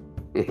Bard.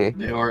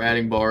 They are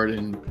adding Bard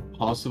and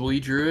possibly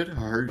Druid. I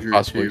heard Druid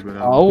Possibly. too, but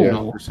I'm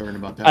not concerned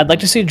about that. I'd like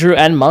to see Druid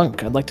and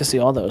Monk. I'd like to see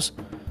all those.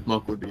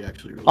 Monk would be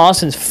actually really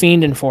Austin's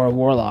fiending for a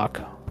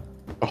Warlock.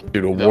 Oh,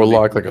 dude, a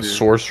Warlock, like a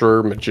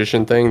sorcerer,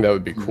 magician thing, that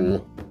would be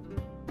cool.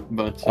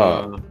 But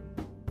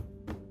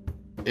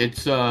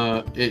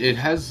it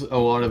has a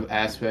lot of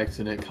aspects,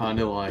 and it kind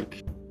of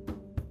like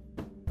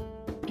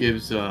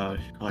gives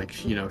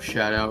like, you know,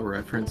 shout out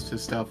reference to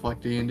stuff like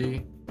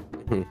D&D.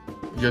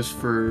 Just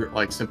for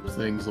like simple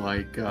things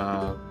like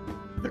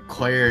the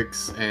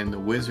clerics and the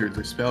wizards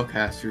are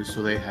spellcasters,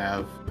 so they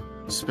have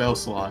spell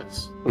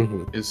slots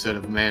instead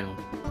of mana,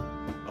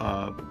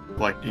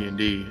 like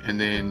D&D.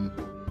 And then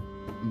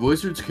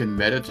wizards can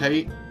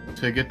meditate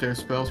to get their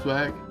spells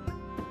back.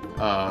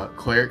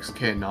 Clerics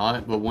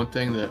cannot, but one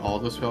thing that all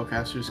the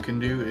spellcasters can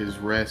do is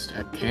rest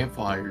at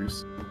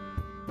campfires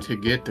to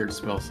get their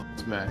spell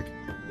slots back.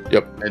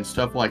 Yep. And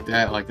stuff like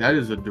that. Like, that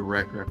is a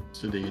direct reference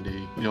to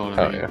D&D. You know what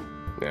I mean?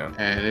 Yeah.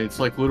 And it's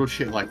like little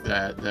shit like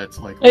that. That's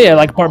like yeah,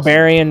 like awesome.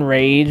 Barbarian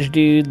Rage,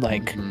 dude.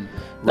 Like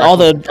all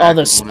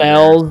the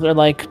spells are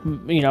like,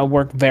 you know,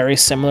 work very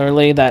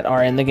similarly that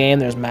are in the game.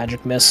 There's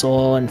Magic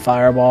Missile and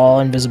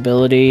Fireball,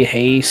 Invisibility,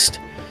 Haste,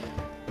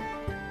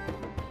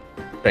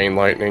 Chain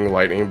Lightning,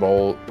 Lightning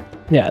Bolt.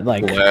 Yeah,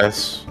 like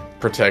Bless,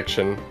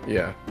 Protection.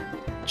 Yeah.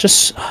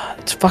 Just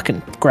it's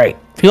fucking great.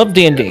 If you love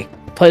D&D,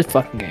 play this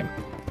fucking game.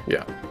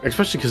 Yeah.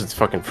 Especially because it's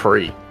fucking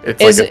free.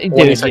 It's like a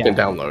 20-second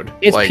download.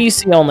 It's like,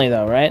 PC only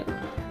though, right?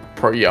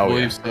 I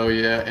believe so,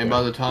 yeah. And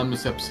by the time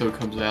this episode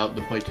comes out,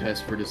 the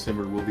playtest for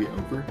December will be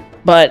over.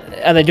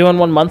 But are they doing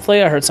one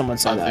monthly? I heard someone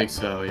say that. I think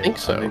so, yeah. I think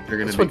so. I think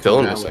they're That's what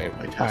Dylan was saying.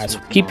 Alright, so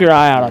keep your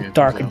eye out on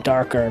Dark and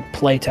Darker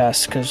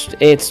playtest, because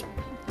it's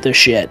the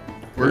shit.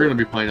 We're going to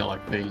be playing it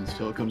like pains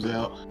till it comes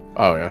out.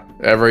 Oh, yeah.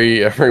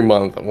 Every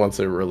month, once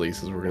it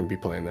releases, we're going to be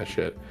playing that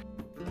shit.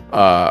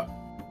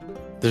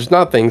 There's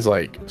not things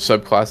like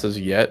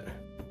subclasses yet,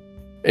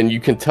 and you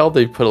can tell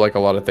they've put like a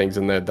lot of things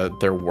in there that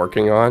they're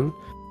working on.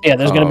 Yeah,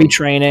 there's going to be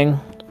training.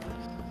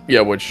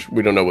 Yeah, which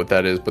we don't know what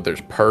that is, but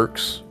there's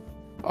perks,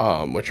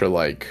 which are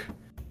like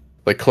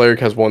Cleric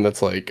has one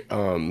that's like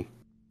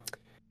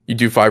you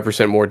do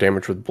 5% more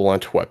damage with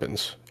blunt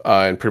weapons,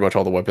 and pretty much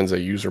all the weapons they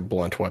use are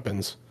blunt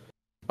weapons.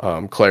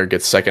 Cleric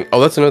gets second. Oh,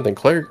 that's another thing.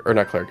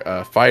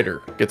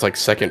 Fighter gets like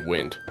second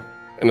wind,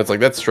 and it's like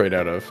that's straight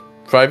out of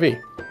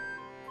 5e.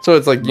 So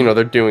it's like, you know,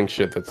 they're doing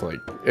shit that's like,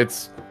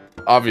 it's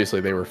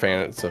obviously they were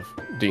fans of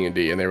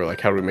D&D, and they were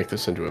like, how do we make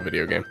this into a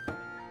video game?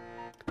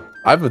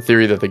 I have a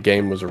theory that the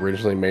game was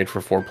originally made for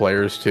 4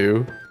 players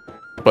too,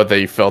 but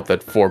they felt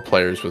that 4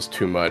 players was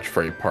too much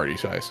for a party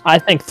size. I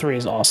think 3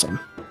 is awesome.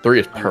 3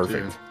 is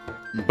perfect.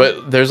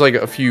 But there's like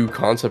a few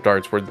concept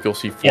arts where you'll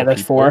see 4 people. Yeah,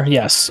 there's 4.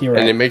 Yes, you're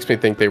right. And it makes me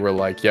think they were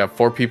like, yeah,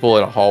 4 people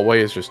in a hallway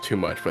is just too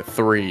much, but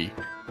 3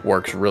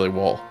 works really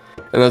well.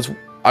 And that's,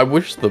 I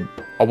want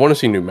to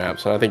see new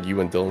maps, and I think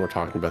you and Dylan were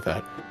talking about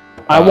that.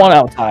 I want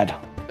outside.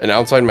 An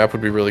outside map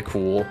would be really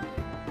cool.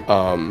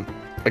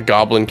 A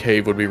goblin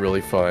cave would be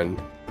really fun.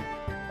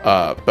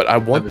 But I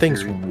want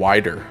things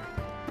wider.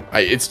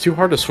 It's too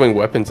hard to swing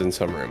weapons in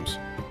some rooms.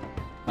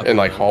 In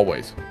like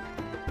hallways.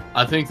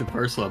 I think the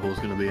first level is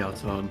going to be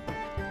outside.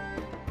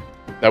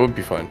 That would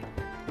be fun.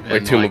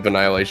 Like Tomb of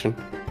Annihilation.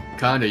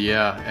 Kinda,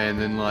 yeah. And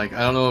then like, I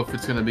don't know if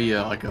it's going to be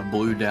like a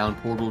blue down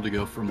portal to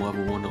go from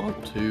level 1 to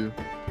level 2.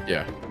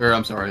 Yeah. Or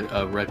I'm sorry,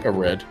 a red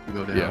portal to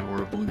go down, yeah.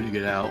 Or a blue to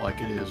get out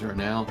like it is right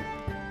now.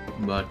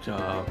 But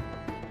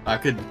I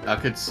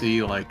could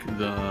see like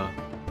the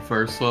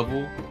first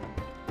level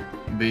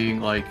being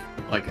like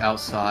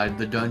outside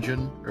the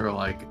dungeon, or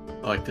like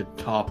the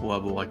top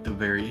level, like the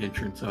very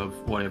entrance of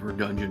whatever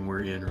dungeon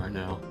we're in right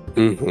now.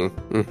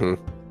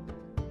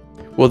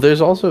 Well,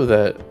 there's also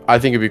that, I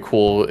think it'd be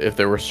cool if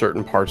there were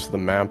certain parts of the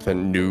map that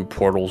new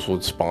portals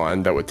would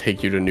spawn that would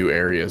take you to new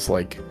areas.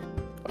 Like,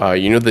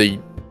 you know,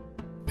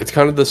 it's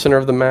kind of the center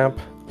of the map,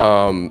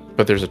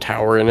 but there's a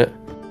tower in it.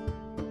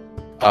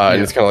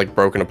 And it's kind of like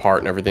broken apart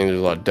and everything. There's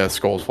a lot of death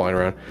skulls flying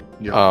around.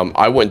 Yep.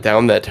 I went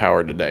down that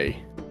tower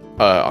today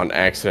on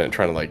accident,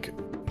 trying to like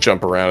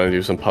jump around and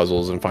do some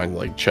puzzles and find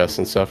like chests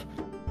and stuff.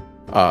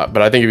 But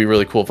I think it'd be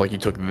really cool if like you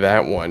took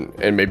that one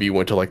and maybe you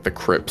went to like the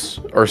crypts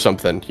or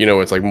something. You know,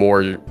 it's like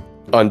more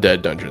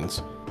undead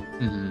dungeons.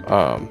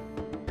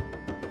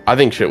 I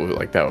think shit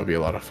like that would be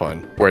a lot of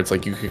fun, where it's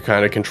like you could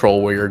kind of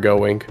control where you're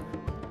going,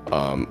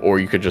 or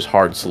you could just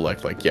hard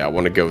select like, yeah, I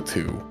want to go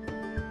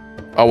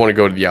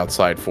to the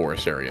outside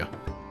forest area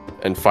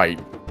and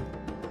fight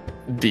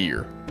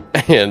deer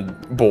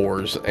and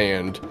boars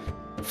and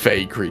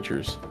fey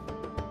creatures.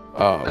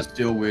 I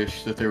still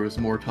wish that there was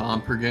more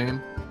time per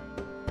game.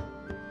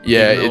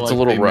 Yeah, it's a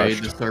little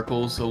rushed. Made the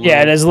circles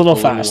it is a little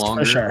fast,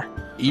 for sure.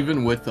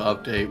 Even with the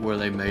update where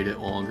they made it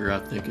longer, I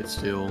think it's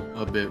still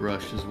a bit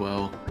rushed as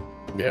well.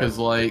 Yeah. Because,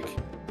 like,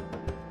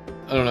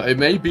 I don't know, it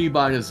may be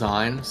by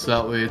design, so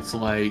that way it's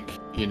like,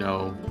 you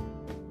know,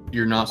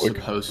 you're not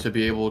supposed to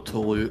be able to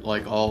loot,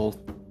 like,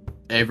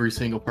 every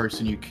single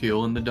person you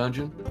kill in the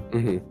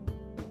dungeon.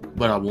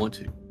 But I want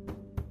to.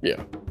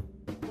 Yeah.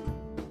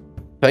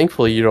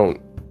 Thankfully, you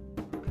don't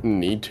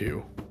need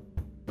to.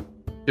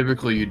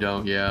 Typically you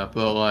don't, yeah,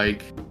 but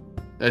like,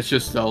 that's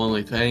just the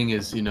only thing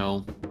is, you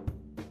know,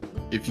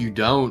 if you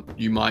don't,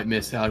 you might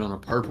miss out on a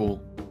purple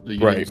that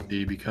you need to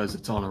see because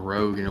it's on a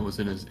rogue and it was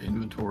in his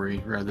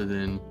inventory rather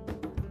than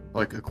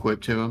like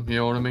equipped to him, you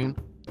know what I mean?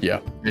 Yeah.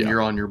 And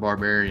you're on your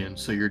barbarian,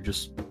 so you're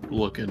just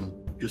looking,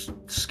 just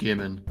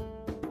skimming.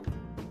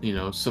 You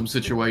know, some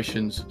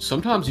situations,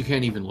 sometimes you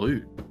can't even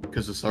loot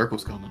because the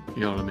circle's coming,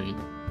 you know what I mean?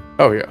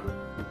 Oh, yeah.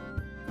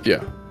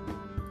 Yeah.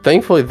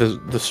 Thankfully,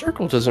 the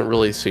circle doesn't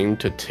really seem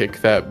to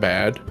tick that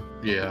bad.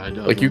 Yeah, it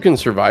does. Like, you can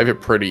survive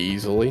it pretty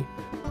easily.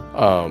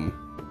 But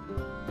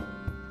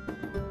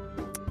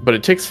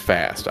it ticks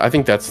fast. I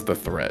think that's the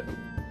threat.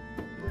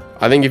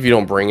 I think if you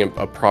don't bring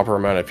a proper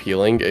amount of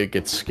healing, it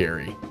gets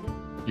scary.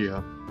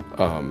 Yeah.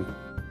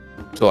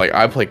 So, like,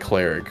 I play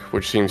Cleric,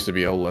 which seems to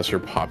be a lesser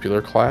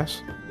popular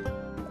class.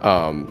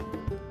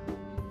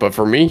 But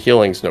for me,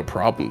 healing's no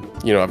problem.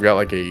 You know, I've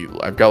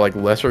got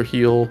lesser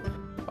heal,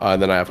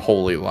 and then I have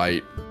Holy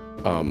Light.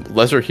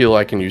 Lesser heal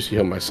I can use to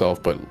heal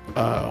myself, but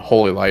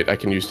Holy Light I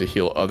can use to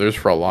heal others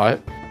for a lot,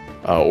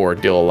 or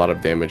deal a lot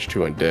of damage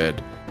to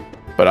undead.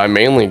 But I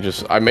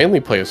mainly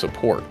play a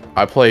support.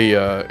 I play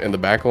in the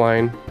back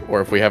line, or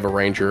if we have a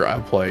ranger, I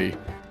play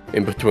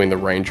in between the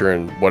ranger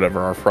and whatever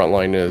our front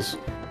line is.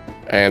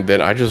 And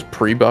then I just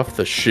pre-buff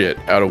the shit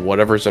out of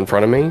whatever's in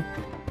front of me.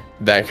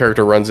 That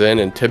character runs in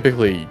and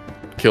typically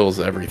kills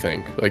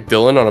everything. Like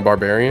Dylan on a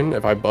barbarian,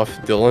 if I buff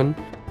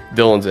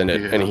Dylan's in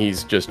it, and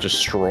he's just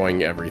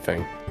destroying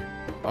everything.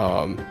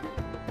 And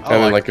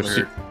then like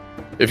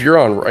if you're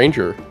on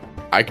ranger,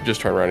 I could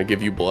just turn around and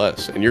give you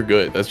bless, and you're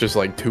good. That's just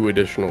like 2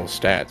 additional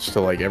stats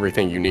to like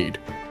everything you need,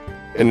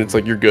 and it's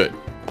like you're good.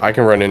 I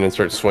can run in and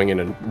start swinging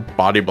and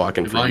body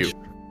blocking for you.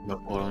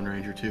 On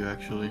ranger too,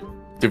 actually.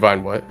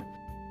 Divine what?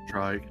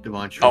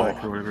 Divine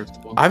strike, or whatever it's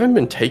called. I haven't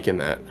been taking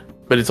that.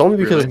 But it's only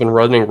because I've been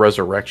running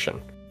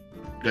Resurrection.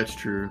 That's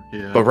true,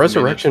 yeah. But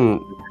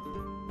Resurrection,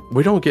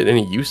 we don't get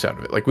any use out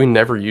of it. Like, we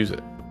never use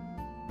it.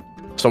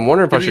 So I'm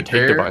wondering if I should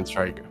take Divine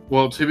Strike.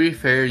 Well, to be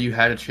fair, you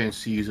had a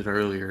chance to use it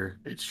earlier.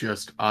 It's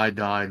just I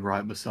died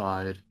right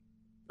beside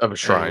of a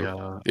shrine.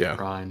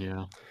 Shrine,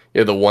 yeah.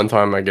 Yeah, the one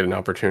time I get an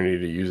opportunity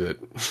to use it,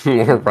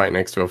 we're right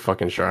next to a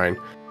fucking shrine.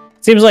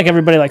 Seems like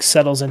everybody like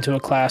settles into a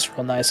class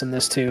real nice in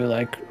this too.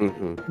 Like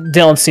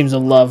Dylan seems to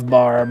love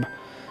Barb.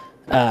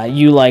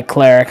 You like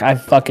Cleric. I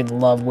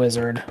fucking love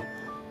Wizard.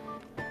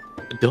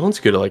 Dylan's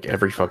good at like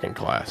every fucking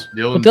class.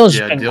 Dylan's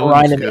been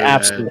grinding the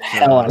absolute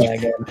hell out of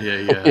that game.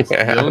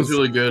 Yeah. Dylan's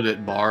really good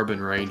at Barb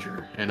and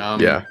Ranger, and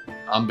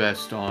I'm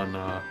best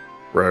on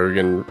Rogue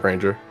and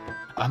Ranger.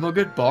 I'm a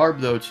good Barb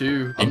though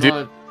too.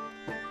 You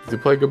do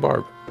play good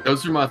Barb.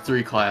 Those are my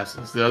 3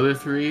 classes. The other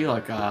 3,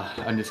 like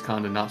I'm just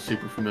kind of not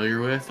super familiar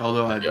with.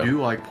 Although I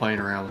do like playing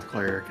around with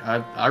Cleric.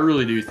 I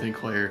really do think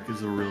Cleric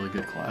is a really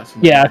good class.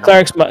 Yeah,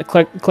 Cleric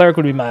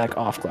would be my like,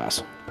 off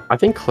class. I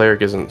think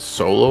Cleric isn't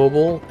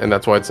soloable, and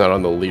that's why it's not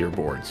on the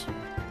leaderboards.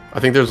 I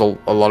think there's a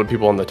lot of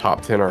people in the top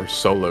 10 are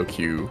solo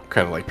queue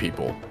kind of like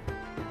people.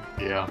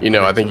 Yeah. You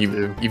know, I think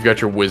you've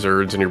got your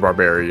wizards and your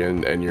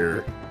barbarian and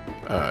your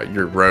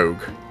rogue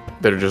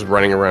that are just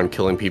running around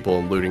killing people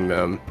and looting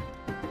them,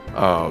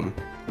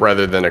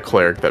 rather than a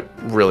cleric that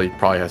really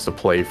probably has to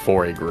play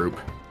for a group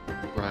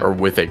or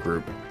with a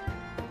group.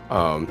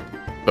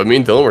 But me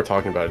and Dylan were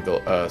talking about it,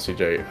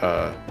 CJ.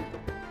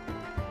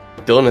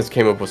 Dylan has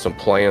came up with some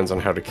plans on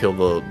how to kill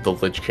the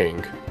Lich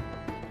King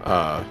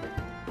on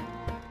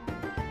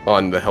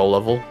the Hell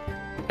level,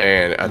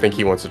 and I think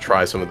he wants to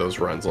try some of those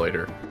runs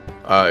later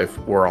if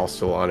we're all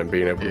still on and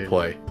being able to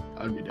play.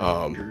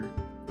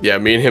 Yeah,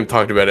 me and him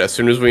talked about it. As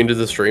soon as we ended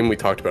the stream, we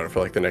talked about it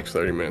for like the next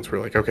 30 minutes. We're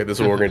like, okay, this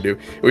is what we're gonna do.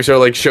 And we started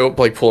like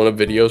pulling up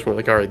videos. And we're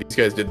like, all right, these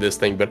guys did this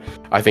thing, but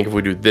I think if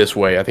we do this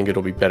way, I think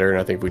it'll be better. And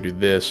I think if we do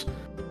this,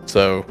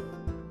 so.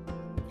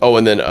 Oh,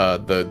 and then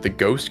the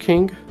Ghost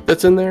King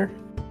that's in there.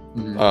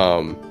 We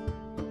don't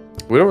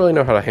really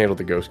know how to handle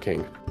the Ghost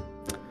King,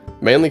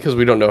 mainly because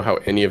we don't know how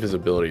any of his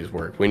abilities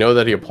work. We know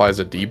that he applies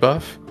a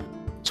debuff,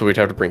 so we'd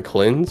have to bring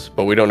Cleanse,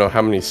 but we don't know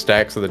how many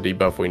stacks of the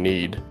debuff we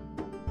need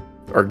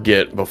or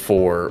get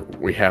before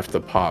we have to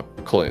pop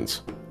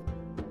Cleanse.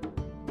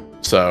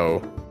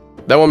 So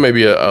that one may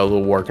be a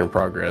little work in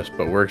progress,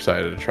 but we're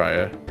excited to try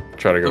to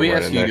go. Let me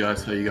ask you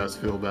guys how you guys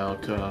feel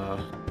about how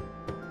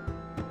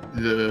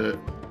do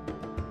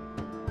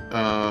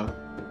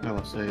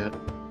I say it?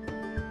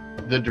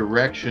 The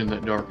direction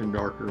that Dark and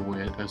Darker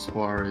went, as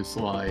far as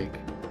like,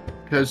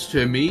 because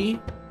to me,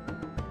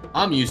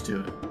 I'm used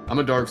to it. I'm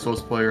a Dark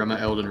Souls player. I'm an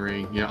Elden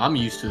Ring. You know, I'm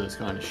used to this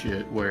kind of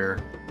shit where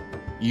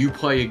you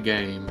play a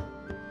game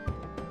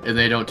and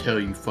they don't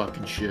tell you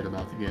fucking shit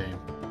about the game,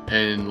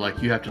 and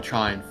like you have to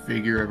try and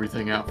figure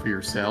everything out for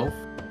yourself,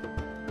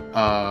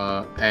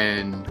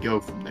 and go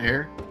from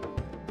there.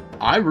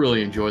 I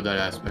really enjoyed that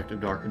aspect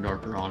of Dark and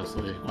Darker,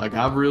 honestly. Like,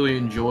 I've really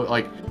enjoyed,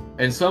 like,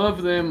 and some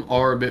of them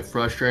are a bit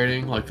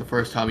frustrating, like the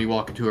first time you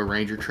walk into a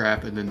ranger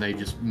trap and then they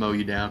just mow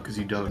you down because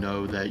you don't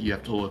know that you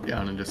have to look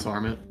down and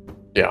disarm it.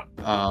 Yeah.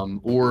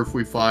 Or if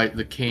we fight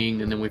the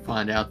king and then we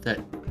find out that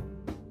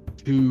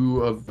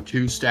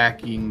two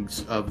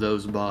stackings of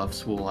those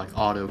buffs will like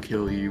auto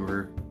kill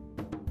you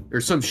or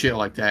some shit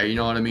like that, you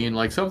know what I mean?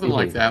 Like something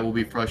like that will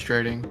be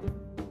frustrating.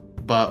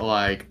 But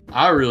like,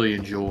 I really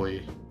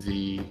enjoy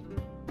the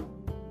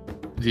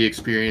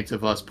experience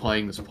of us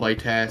playing this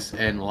playtest,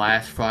 and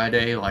last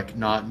Friday, like,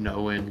 not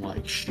knowing,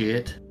 like,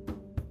 shit,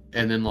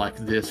 and then, like,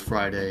 this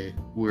Friday,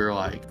 we're,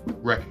 like,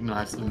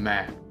 recognize the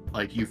map.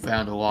 Like, you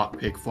found a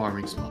lockpick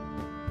farming spot.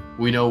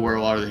 We know where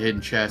a lot of the hidden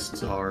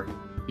chests are,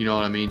 you know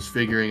what I mean? It's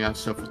figuring out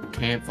stuff with the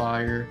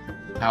campfire,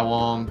 how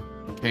long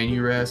can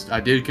you rest.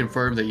 I did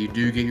confirm that you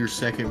do get your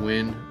second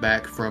wind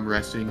back from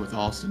resting with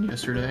Austin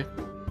yesterday.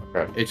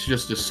 Okay. It's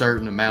just a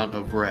certain amount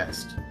of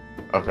rest.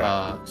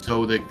 Okay.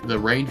 So the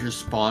rangers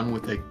spawn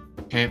with a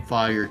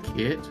campfire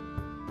kit,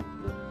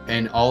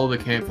 and all of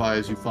the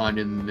campfires you find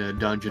in the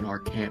dungeon are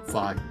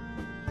campfire.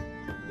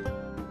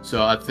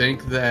 So I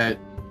think that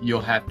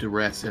you'll have to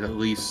rest at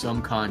least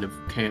some kind of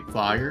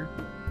campfire.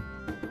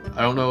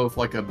 I don't know if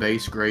like a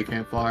base gray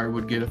campfire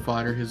would get a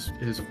fighter his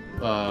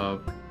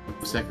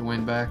second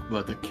wind back,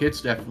 but the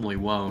kits definitely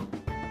won't.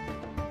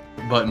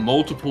 But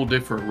multiple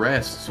different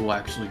rests will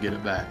actually get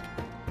it back.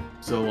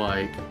 So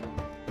like,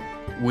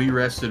 we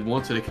rested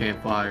once at a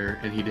campfire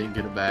and he didn't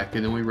get it back,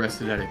 and then we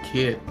rested at a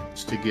kit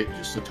just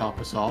to top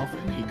us off,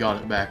 and he got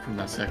it back from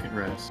that second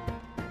rest.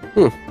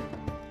 So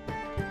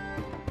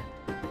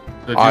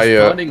just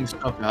finding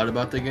stuff out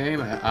about the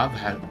game, I've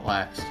had a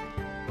blast.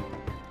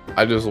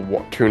 I just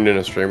tuned in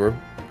a streamer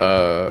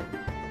to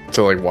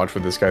like watch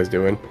what this guy's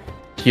doing.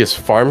 He is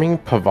farming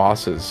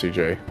Pavasas,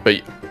 CJ,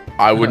 but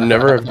I would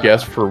never have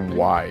guessed for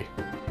why.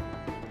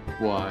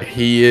 Why?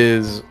 He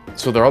is.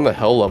 So they're on the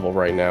Hell level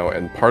right now,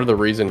 and part of the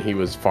reason he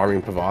was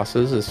farming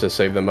Pavasas is to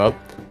save them up.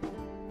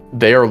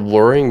 They are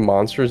luring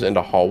monsters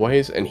into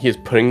hallways, and he is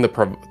putting the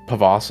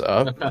Pavasa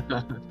up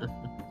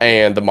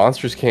and the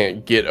monsters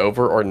can't get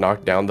over or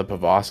knock down the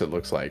Pavoss. It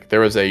looks like there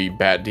was a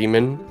bat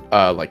demon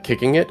like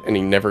kicking it, and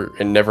he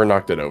never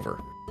knocked it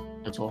over.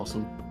 That's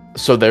awesome.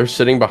 So they're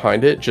sitting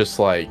behind it, just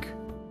like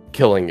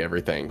killing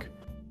everything,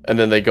 and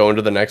then they go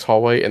into the next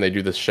hallway and they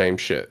do the same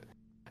shit.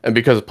 And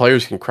because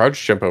players can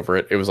crouch jump over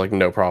it, it was like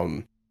no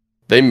problem.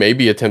 They may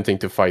be attempting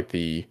to fight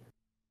the.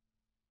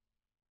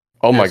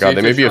 Oh my god,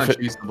 they may be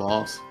cheese the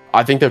boss.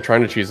 I think they're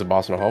trying to cheese the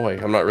boss in a hallway.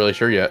 I'm not really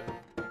sure yet.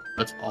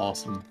 That's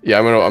awesome. Yeah,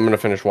 I'm gonna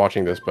finish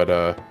watching this,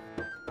 but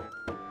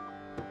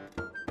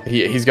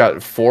he's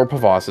got 4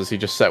 Pavosses. He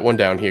just set one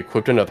down. He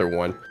equipped another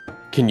one.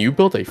 Can you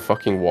build a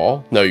fucking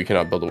wall? No, you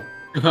cannot build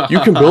a. You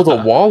can build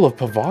a wall of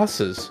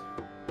Pavosses.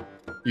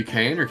 You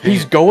can or can't?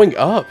 He's going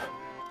up.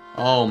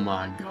 Oh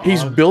my god.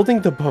 He's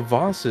building the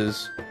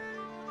Pavosses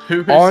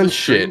Who is on the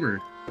shit. streamer?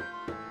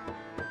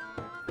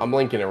 I'm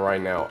linking it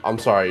right now. I'm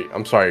sorry,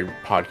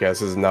 podcast.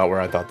 This is not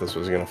where I thought this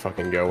was gonna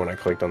fucking go when I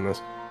clicked on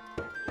this.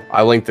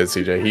 I linked it,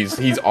 CJ.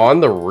 He's on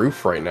the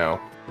roof right now.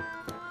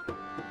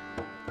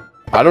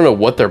 I don't know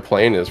what their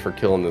plan is for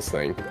killing this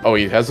thing. Oh,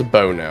 he has a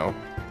bow now.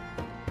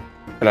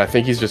 And I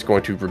think he's just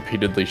going to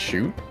repeatedly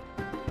shoot.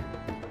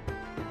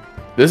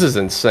 This is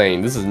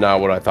insane. This is not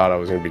what I thought I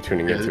was going to be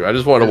tuning into. I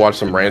just wanted to watch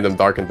some random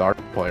Dark and Dark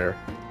player.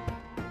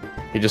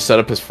 He just set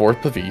up his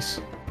 4th Pavis.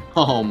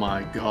 Oh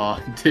my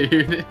god,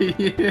 dude.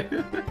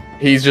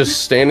 He's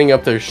just standing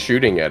up there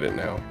shooting at it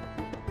now.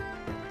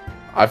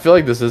 I feel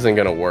like this isn't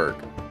going to work.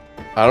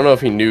 I don't know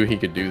if he knew he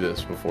could do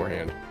this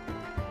beforehand.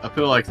 I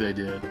feel like they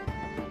did.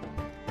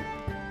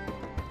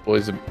 Well,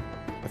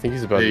 I think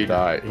he's about to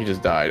die. He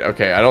just died.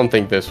 Okay, I don't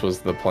think this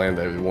was the plan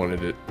that we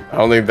wanted it. I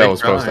don't think that was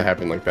supposed to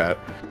happen like that.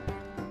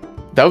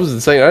 That was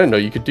insane. I didn't know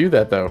you could do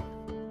that, though.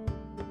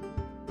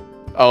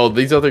 Oh,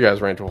 these other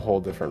guys ran to a whole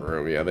different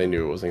room. Yeah, they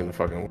knew it wasn't going to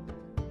fucking work.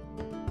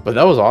 But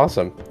that was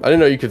awesome. I didn't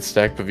know you could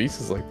stack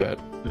Pavises like that.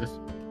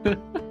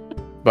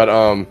 But,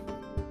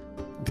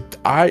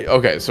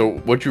 okay, so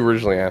what you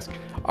originally asked.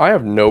 I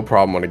have no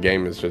problem when a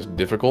game is just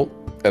difficult,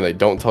 and they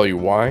don't tell you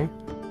why.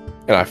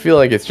 And I feel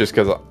like it's just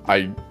because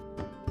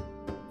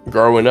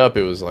growing up,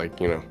 it was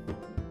like, you know,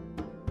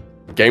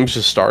 games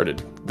just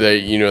started.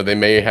 They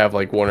may have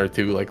like 1 or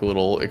 2 like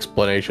little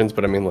explanations,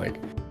 but I mean,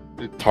 like,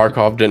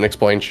 Tarkov didn't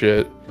explain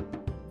shit.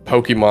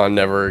 Pokemon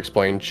never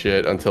explained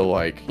shit until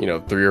like,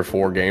 3 or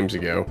 4 games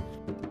ago.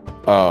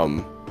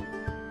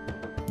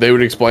 They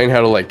would explain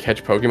how to like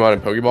catch Pokemon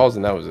and Pokeballs,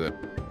 and that was it.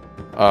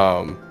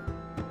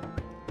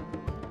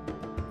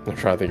 I'm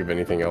trying to think of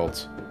anything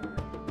else.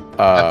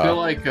 I feel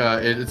like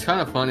it's kind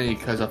of funny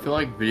because I feel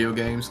like video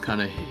games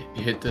kind of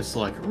hit this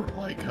like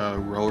a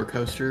roller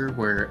coaster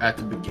where at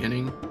the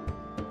beginning,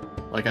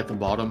 like at the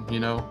bottom,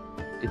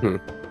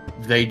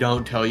 they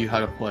don't tell you how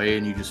to play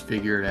and you just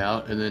figure it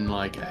out. And then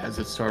like as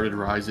it started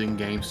rising,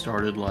 games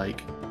started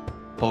like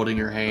holding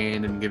your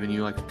hand and giving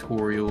you like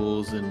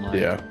tutorials and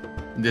like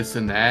this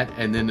and that.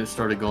 And then it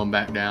started going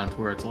back down to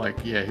where it's like,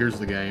 yeah, here's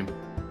the game.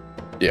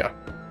 Yeah.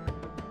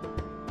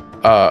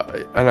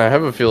 And I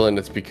have a feeling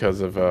it's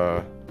because of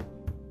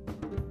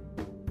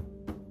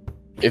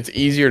it's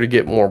easier to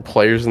get more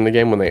players in the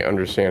game when they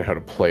understand how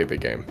to play the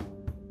game.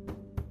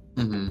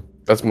 Mm-hmm.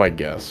 That's my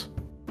guess.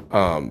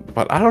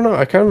 But I don't know.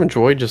 I kind of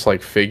enjoy just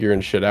like figuring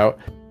shit out.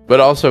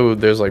 But also,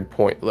 there's like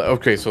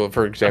Okay, so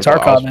for example,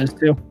 Tarkov is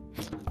too.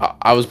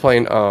 I was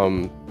playing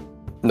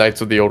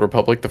Knights of the Old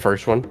Republic, the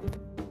first one,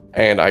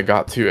 and I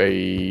got to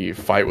a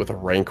fight with a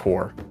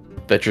Rancor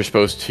that you're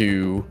supposed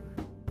to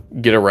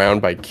get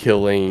around by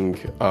killing.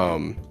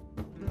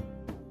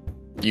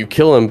 You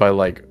kill him by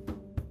like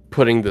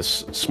putting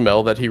this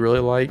smell that he really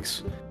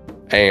likes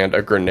and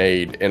a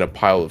grenade in a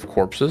pile of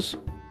corpses,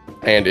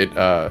 and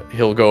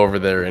he'll go over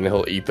there and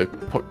he'll eat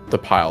the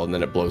pile and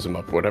then it blows him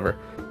up or whatever.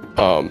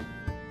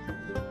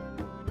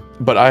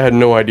 But I had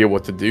no idea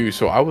what to do,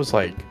 so I was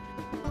like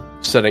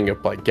setting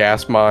up like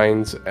gas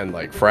mines and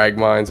like frag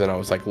mines, and I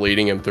was like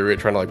leading him through it,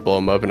 trying to like blow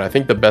him up. And I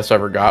think the best I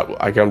ever got,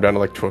 I got him down to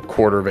like to a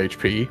quarter of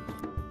HP.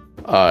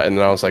 And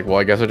then I was like, well,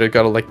 I guess I just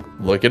gotta like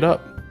look it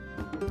up.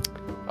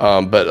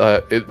 I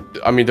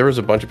mean, there was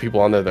a bunch of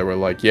people on there that were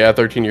like, yeah,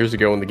 13 years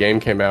ago when the game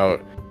came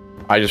out,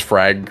 I just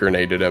frag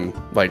grenaded him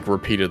like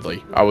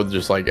repeatedly. I would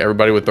just like,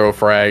 everybody would throw a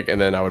frag and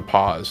then I would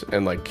pause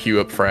and like queue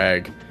up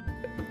frag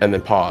and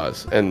then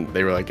pause. And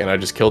they were like, and I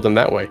just killed him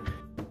that way.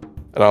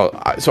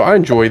 And so I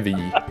enjoy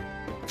the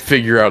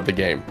figure out the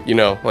game,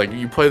 like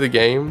you play the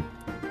game,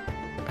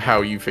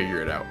 how you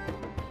figure it out.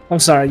 I'm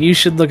sorry, you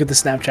should look at the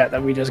Snapchat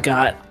that we just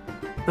got.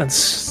 That's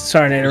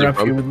sorry to interrupt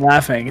you with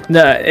laughing.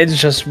 No, it's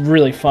just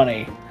really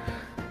funny.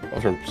 Oh,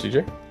 from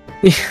CJ?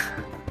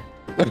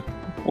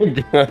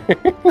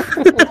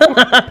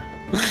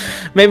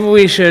 Maybe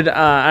we should,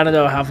 I don't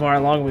know how far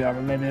along we are,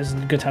 but maybe this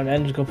is a good time to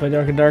end. Just go play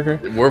Dark and Darker.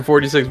 We're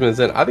 46 minutes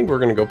in. I think we're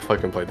going to go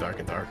fucking play Dark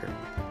and Darker.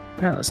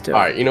 Yeah, let's do it.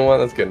 Alright, you know what?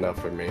 That's good enough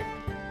for me.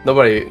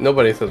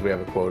 Nobody says we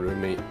have a quota to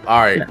meet.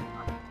 Alright. Yeah.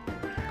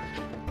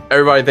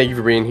 Everybody, thank you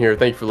for being here.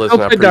 Thank you for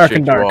listening. I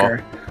appreciate you all.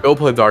 Go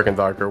play Dark and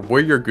Darker. We're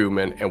your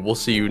Gooman, and we'll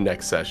see you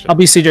next session. I'll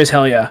be CJ's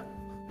hell yeah.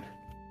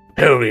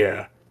 Hell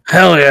yeah.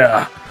 Hell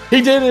yeah.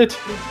 He did it!